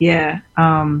 Yeah.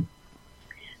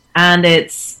 And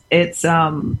it's it's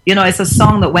a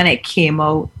song that when it came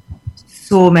out,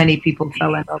 so many people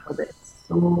fell in love with it.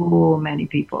 So many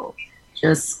people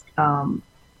just and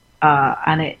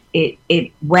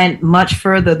it went much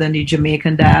further than the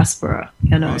Jamaican diaspora,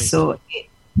 Right. so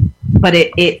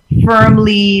it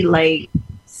firmly like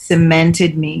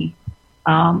cemented me,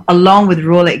 along with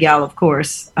Roll It Gal, of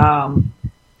course.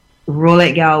 Roll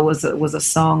It Gal was a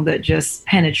song that just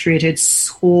penetrated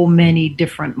so many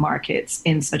different markets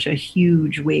in such a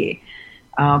huge way.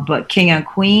 But King and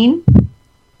Queen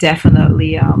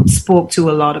definitely spoke to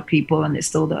a lot of people, and it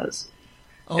still does.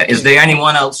 Okay. Is there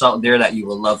anyone else out there that you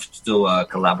would love to do a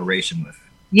collaboration with?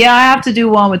 Yeah, I have to do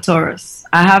one with Taurus.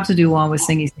 I have to do one with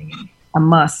Singy Singing. I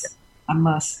must.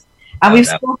 And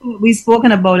we've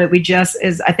spoken about it.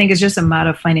 I think it's just a matter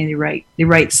of finding the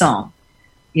right song.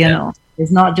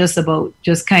 It's not just about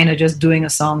just kind of just doing a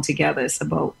song together. It's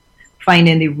about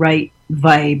finding the right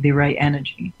vibe, the right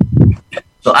energy.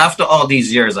 So after all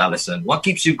these years, Alison, what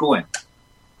keeps you going?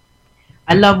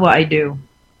 I love what I do.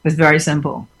 It's very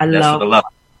simple. I love,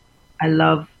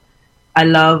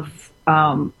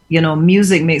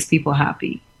 music makes people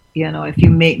happy. If you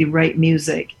make the right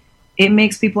music, it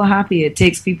makes people happy. It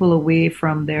takes people away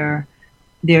from their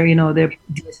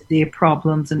day-to-day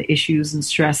problems and issues and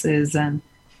stresses. And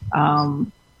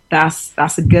that's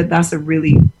a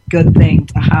really good thing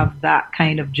to have that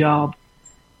kind of job,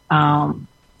 and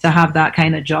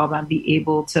be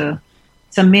able to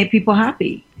make people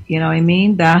happy. You know what I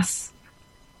mean? That's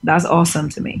awesome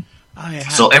to me.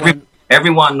 So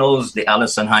everyone knows the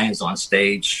Alison Hinds on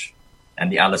stage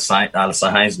and the Alison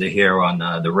Hinds they hear on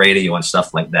the radio and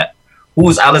stuff like that.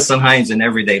 Who's Alison Hinds in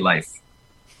everyday life?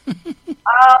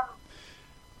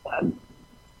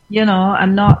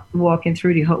 I'm not walking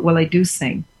through the well, I do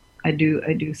sing. I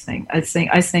do sing. I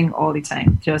sing all the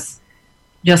time. Just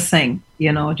sing,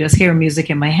 just hear music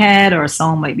in my head, or a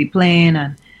song might be playing,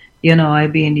 and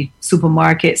I'd be in the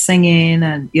supermarket singing,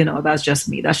 and that's just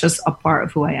me. That's just a part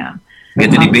of who I am.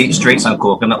 Get to the beach, drink some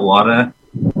coconut water.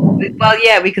 Well,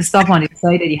 yeah, we can stop on the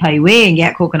side of the highway and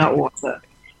get coconut water,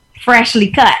 freshly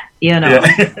cut. Yeah.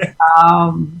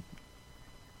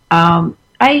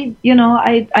 I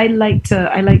like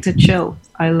to chill.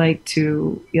 I like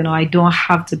to, I don't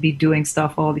have to be doing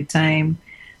stuff all the time,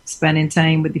 spending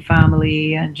time with the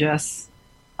family and just,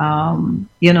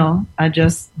 I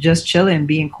just chilling,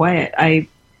 being quiet. I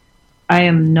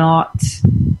am not,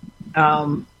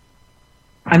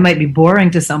 I might be boring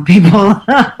to some people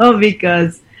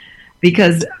because,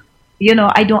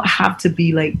 I don't have to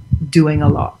be like doing a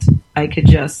lot. I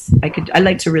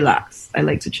like to relax. I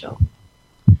like to chill.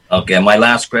 Okay, my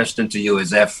last question to you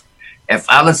is if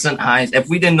Alison Hinds, if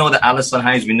we didn't know the Alison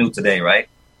Hinds we knew today, right?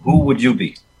 Who would you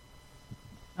be?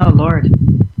 Oh Lord.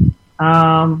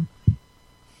 I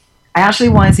actually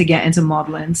wanted to get into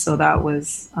modeling, so that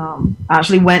was I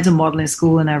actually went to modeling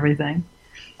school and everything.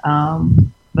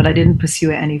 But I didn't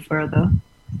pursue it any further.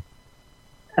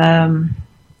 I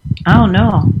don't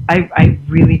know. I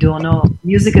really don't know.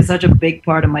 Music is such a big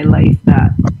part of my life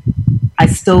that I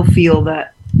still feel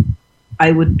that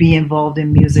I would be involved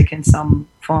in music in some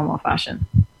form or fashion.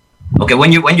 Okay,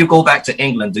 when you go back to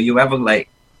England, do you ever like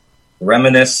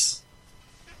reminisce?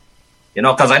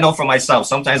 Because I know for myself,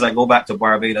 sometimes I go back to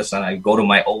Barbados and I go to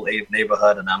my old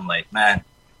neighborhood and I'm like, man,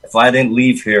 if I didn't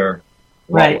leave here,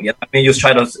 right? You just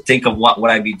try to think of what would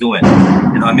I be doing.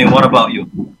 What about you?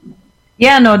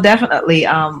 Yeah, no, definitely.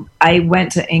 I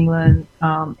went to England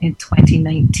in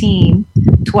 2019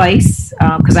 twice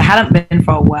because I hadn't been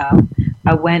for a while.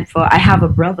 I have a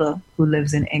brother who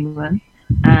lives in England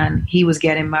and he was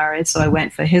getting married, so I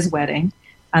went for his wedding.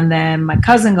 And then my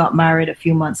cousin got married a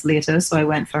few months later, so I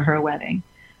went for her wedding.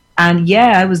 And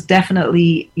yeah, I was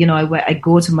definitely, I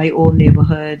go to my old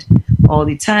neighborhood all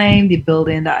the time, the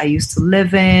building that I used to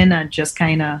live in, and just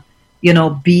kind of,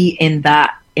 be in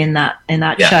that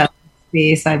child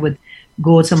space. I would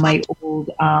go to my old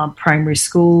primary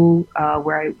school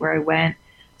where I went.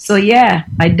 So yeah,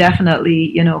 I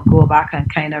definitely, go back and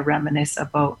kind of reminisce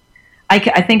about.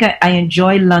 I think I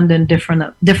enjoy London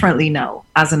differently now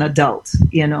as an adult.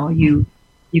 You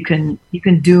can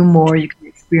do more, you can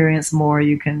experience more,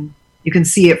 you can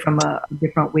see it from a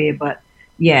different way. But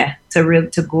yeah, to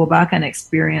go back and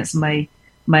experience my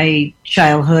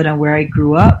childhood and where I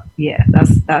grew up, yeah,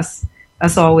 that's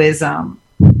always awesome.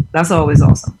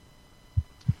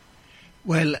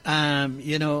 Well,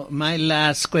 my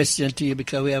last question to you,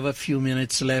 because we have a few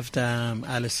minutes left,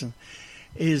 Alison,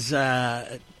 is there's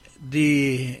a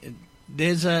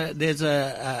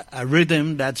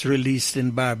rhythm that's released in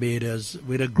Barbados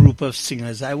with a group of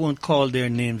singers. I won't call their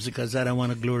names because I don't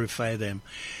want to glorify them,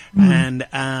 and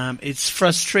it's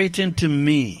frustrating to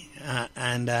me,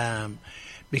 and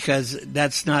because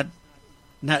that's not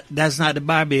the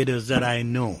Barbados that I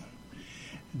know.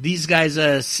 These guys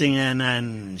are singing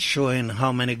and showing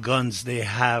how many guns they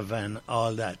have and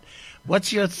all that.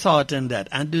 What's your thought on that?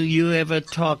 And do you ever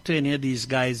talk to any of these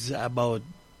guys about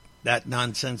that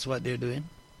nonsense, what they're doing?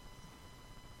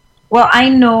 Well, I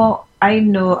know,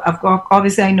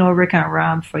 obviously I know Rick and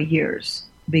Ram for years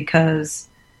because,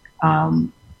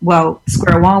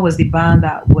 Square One was the band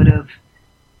that would have,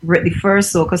 the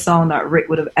first soca song that Rick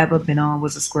would have ever been on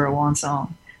was a Square One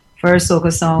song. First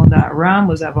soca song that Ram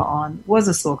was ever on was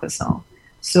a soca song.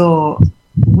 So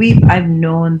I've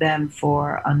known them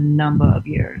for a number of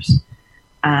years,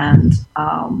 and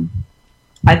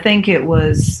I think it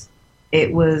was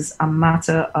a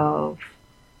matter of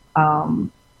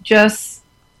just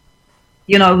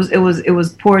it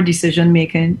was poor decision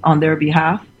making on their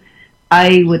behalf.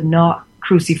 I would not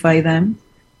crucify them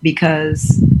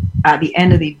because at the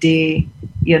end of the day,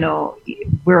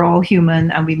 we're all human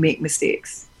and we make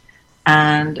mistakes.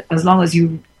 And as long as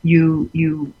you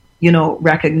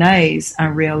recognize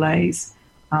and realize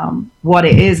what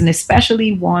it is, and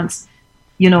especially once,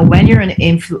 when you're an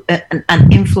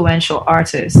influential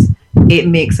artist, it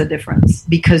makes a difference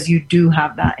because you do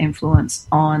have that influence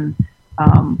on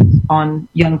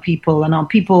young people and on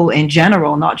people in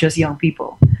general, not just young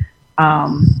people.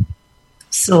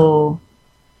 So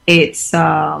it's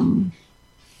I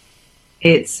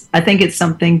think it's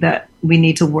something that we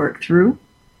need to work through.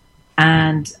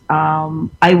 And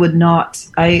I would not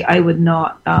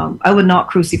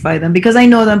crucify them because I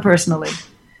know them personally,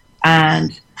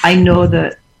 and I know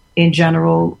that in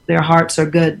general their hearts are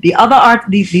good. The other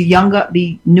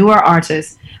the newer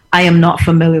artists, I am not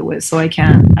familiar with, so I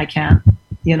can't,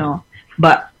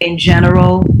 But in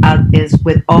general, is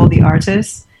with all the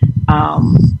artists,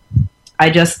 I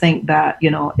just think that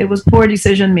it was poor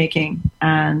decision making,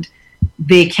 and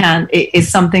it's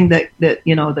something that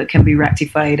can be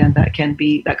rectified and that can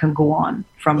go on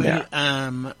from there.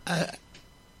 I'm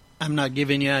not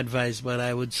giving you advice, but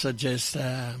I would suggest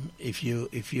if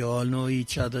you all know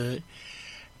each other,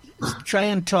 try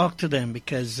and talk to them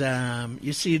because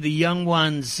you see the young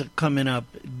ones coming up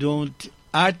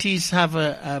artists have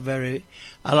a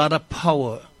lot of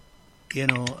power,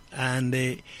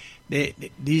 and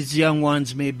these young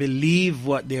ones may believe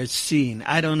what they're seeing.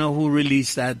 I don't know who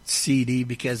released that CD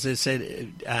because they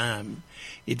said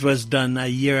it was done a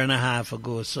year and a half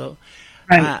ago. So,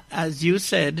 right. As you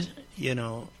said,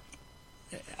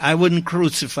 I wouldn't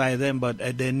crucify them, but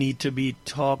they need to be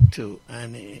talked to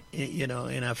and,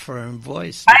 in a firm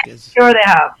voice. Because I'm sure they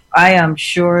have. I am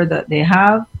sure that they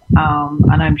have.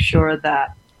 And I'm sure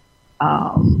that,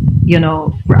 I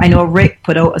know Rick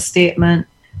put out a statement.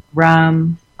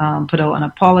 Ram put out an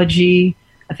apology.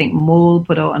 I think Mole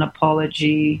put out an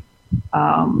apology.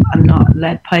 I'm not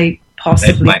Lead Pipe,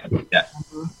 possibly. Lead Pipe,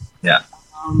 yeah.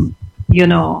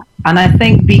 And I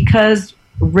think because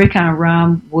Rick and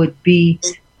Ram would be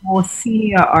more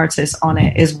senior artists on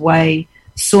it is why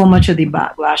so much of the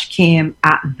backlash came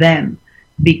at them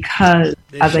because,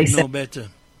 as I said, better.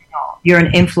 You're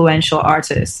an influential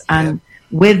artist, and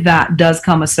with that does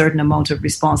come a certain amount of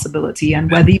responsibility, and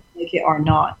whether you like it or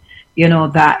not,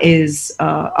 that is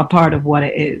a part of what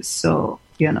it is. So,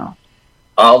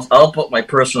 I'll put my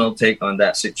personal take on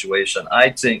that situation. I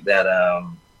think that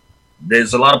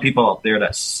there's a lot of people out there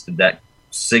that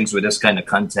sings with this kind of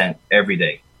content every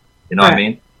day. You know what I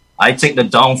mean? I think the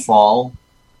downfall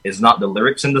is not the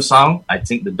lyrics in the song. I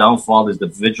think the downfall is the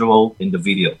visual in the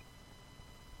video.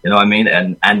 You know what I mean?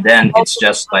 And then it's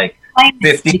just like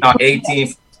 15 or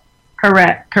 18.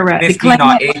 Correct. 15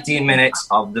 or 18 minutes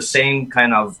of the same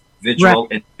kind of visual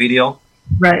in video.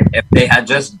 Right. If they had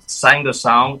just sang the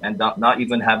song and not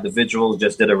even have the visuals,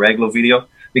 just did a regular video.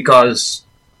 Because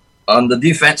on the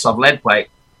defense of Lead Pipe,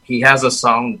 he has a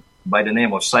song by the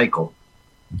name of Cycle.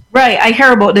 Right. I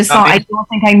hear about this song. I don't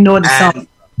think I know the song.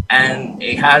 and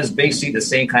it has basically the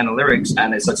same kind of lyrics,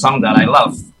 and it's a song that I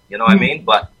love. You know what I mean?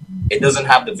 But it doesn't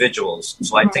have the visuals.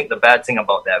 So I think the bad thing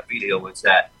about that video was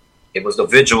that it was the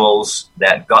visuals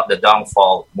that got the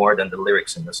downfall more than the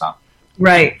lyrics in the song.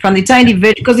 Right, from the tiny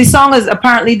video, because the song is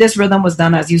apparently this rhythm was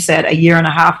done, as you said, a year and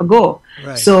a half ago.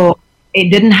 Right. So it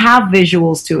didn't have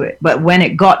visuals to it, but when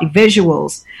it got the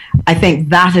visuals, I think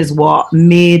that is what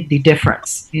made the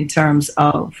difference in terms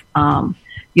of,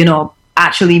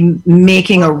 actually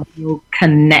making a real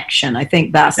connection. I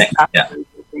think that's where the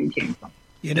thing came from.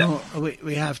 You know,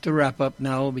 we have to wrap up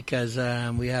now because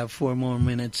we have 4 more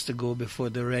minutes to go before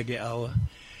the reggae hour.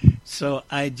 So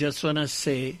I just want to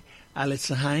say,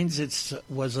 Alison Hinds, it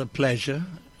was a pleasure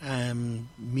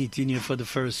meeting you for the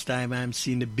first time. I'm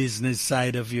seeing the business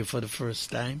side of you for the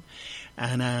first time.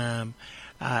 And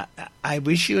I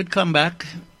wish you would come back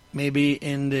maybe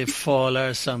in the fall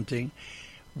or something.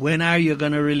 When are you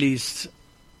going to release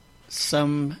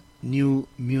some new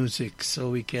music so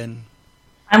we can...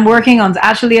 I'm working on,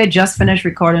 actually I just finished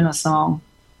recording a song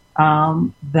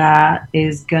that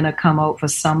is going to come out for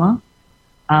summer.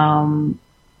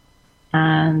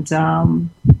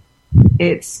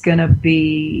 It's going to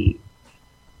be,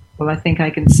 well, I think I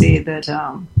can say that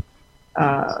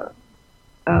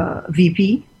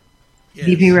VP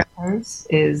Records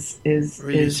is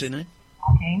releasing it.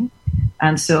 Talking.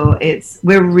 And so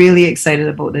we're really excited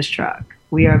about this track.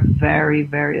 We are very,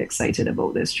 very excited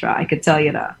about this track. I could tell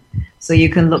you that. So you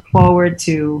can look forward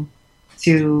to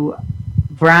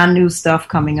brand new stuff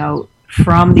coming out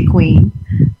from the Queen.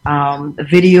 The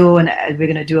video, and we're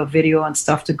going to do a video and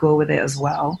stuff to go with it as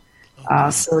well.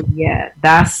 So yeah,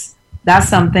 that's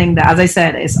something that, as I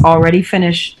said, is already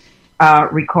finished.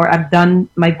 I've done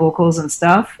my vocals and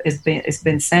stuff. It's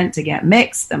been sent to get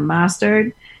mixed and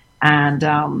mastered, and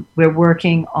we're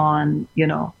working on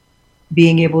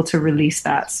being able to release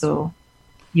that. So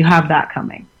you have that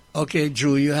coming. Okay,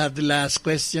 Drew, you have the last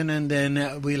question, and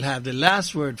then we'll have the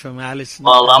last word from Alison.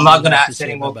 Well, I'm not going to ask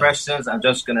any more questions. I'm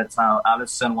just going to tell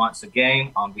Alison once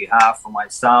again, on behalf of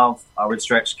myself, our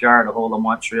Stretch Carr, the whole of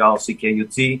Montreal,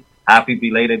 CKUT, happy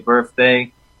belated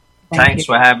birthday. Thanks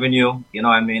for having you. You know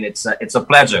what I mean? It's a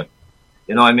pleasure.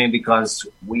 You know what I mean? Because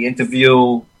we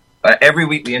interview, every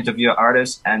week we interview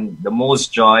artists, and the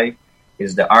most joy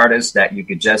is the artists that you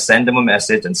could just send them a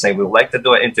message and say, we'd like to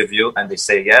do an interview, and they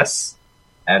say yes.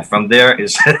 And from there,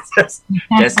 it's just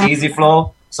easy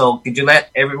flow. So could you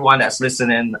let everyone that's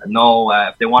listening know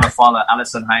if they want to follow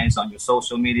Alison Hinds on your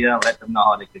social media, let them know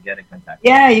how they could get in contact?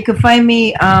 Yeah, you can find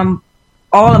me.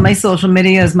 All of my social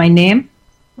media is my name,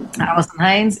 Alison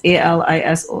Hinds,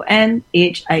 ALISONHINDS.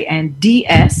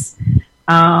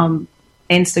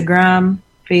 Instagram,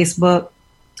 Facebook,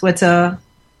 Twitter.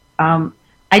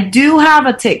 I do have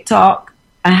a TikTok.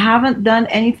 I haven't done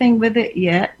anything with it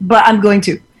yet, but I'm going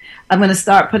to. I'm going to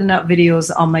start putting up videos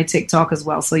on my TikTok as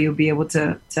well, so you'll be able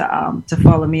to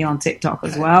follow me on TikTok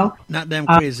as well. Not them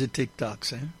crazy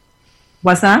TikToks, eh?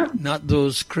 What's that? Not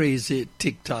those crazy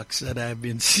TikToks that I've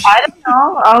been seeing. I don't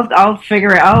know. I'll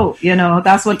figure it out.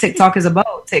 That's what TikTok is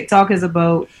about. TikTok is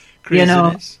about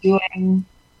Craziness.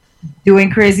 doing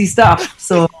crazy stuff.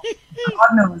 So God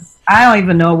knows. I don't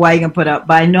even know why you can put up,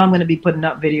 but I know I'm going to be putting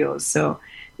up videos, so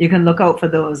you can look out for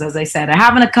those. As I said, I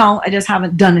have an account. I just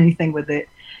haven't done anything with it.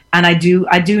 And I do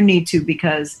need to,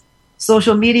 because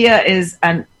social media is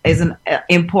an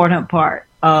important part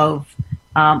of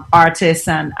artists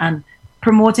and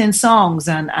promoting songs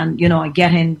and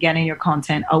getting your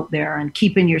content out there and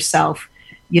keeping yourself,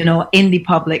 in the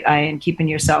public eye and keeping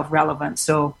yourself relevant.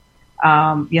 So,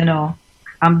 I'm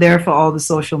there for all the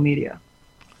social media.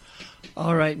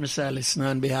 All right, Miss Alison,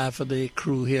 on behalf of the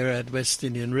crew here at West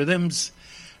Indian Rhythms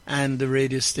and the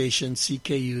radio station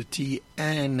CKUT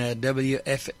and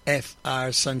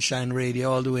WFFR Sunshine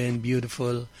Radio all the way in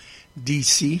beautiful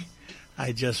DC,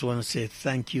 I just want to say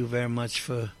thank you very much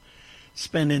for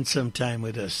spending some time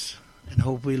with us, and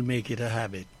hope we'll make it a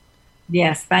habit.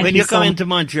 Yes, thank you. When you come into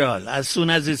Montreal, as soon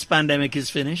as this pandemic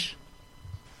is finished?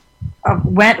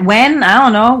 When? I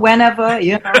don't know. Whenever,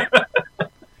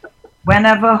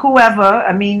 Whenever, whoever.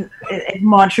 I mean, if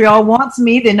Montreal wants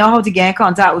me, they know how to get in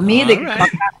contact with me. They can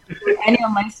contact me with any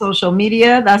of my social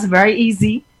media. That's very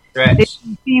easy. If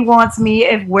he wants me,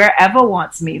 if wherever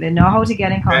wants me, they know how to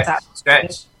get in contact.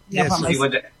 Scratch. Yes.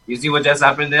 You see what just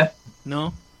happened there?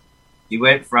 No. You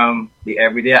went from the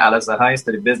everyday Alison Hinds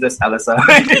to the business Alison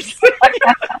Hinds.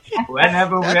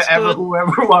 Whenever, That's wherever, good.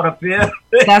 whoever want to appear.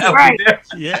 That's right.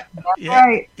 Yeah.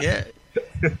 Right. Yeah.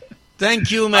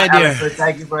 Thank you, my dear. Alison,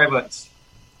 thank you very much.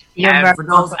 You're And very for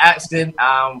those welcome. asking,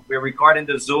 we're recording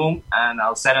the Zoom, and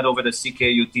I'll send it over to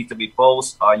CKUT to be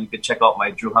posted. Or you can check out my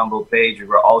Drew Humble page.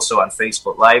 We're also on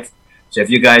Facebook Live. So if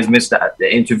you guys missed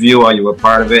the interview or you were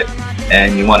part of it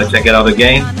and you want to check it out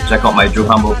again, check out my Drew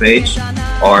Humble page,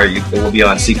 or it will be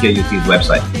on CKUT's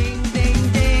website.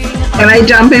 Can I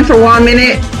jump in for 1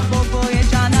 minute?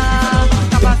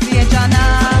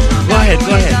 Go ahead,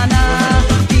 go ahead.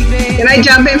 Can I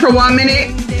jump in for 1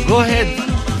 minute? Go ahead.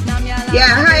 Yeah,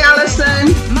 hi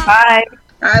Alison. Bye.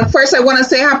 First I want to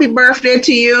say happy birthday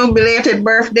to you, belated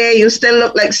birthday. You still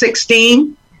look like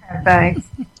 16. Thanks.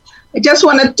 I just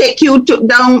want to take you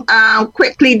down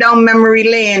quickly down memory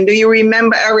lane. Do you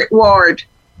remember Eric Ward?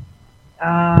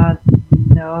 No,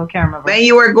 can't remember. When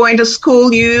you were going to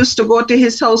school, you used to go to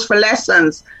his house for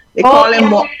lessons. They call him.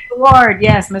 Mr. Ward.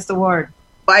 Yes, Mr. Ward.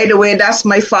 By the way, that's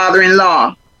my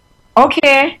father-in-law.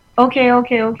 Okay. And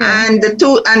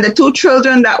the two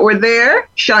children that were there,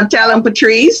 Chantel and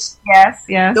Patrice. Yes.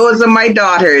 Those are my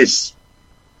daughters.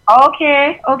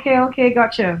 Okay,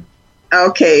 gotcha.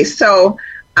 Okay, so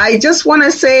I just want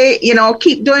to say,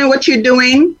 keep doing what you're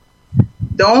doing.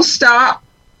 Don't stop.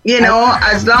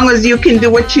 As long as you can do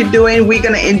what you're doing, we're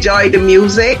gonna enjoy the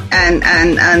music and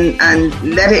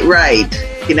let it ride.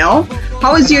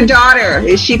 How is your daughter?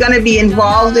 Is she gonna be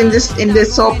involved in this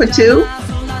Soca too?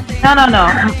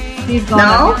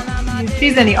 No.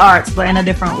 She's in the arts, but in a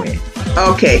different way.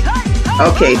 Okay.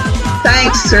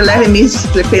 Thanks for letting me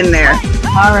slip in there.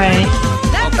 All right.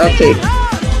 Okay.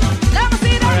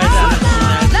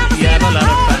 You have a lot of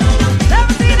fun.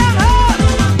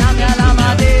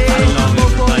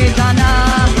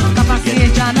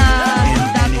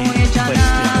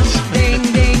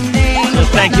 So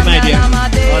thank you, my dear.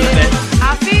 All the best.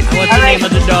 And what's the name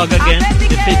of the dog again?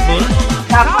 The pit bull?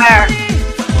 Sapphire.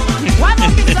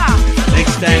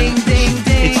 Next time,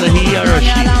 it's a he or a she.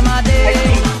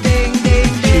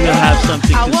 She will have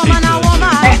something to say to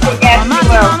us. Yes,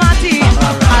 she will.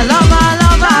 All right.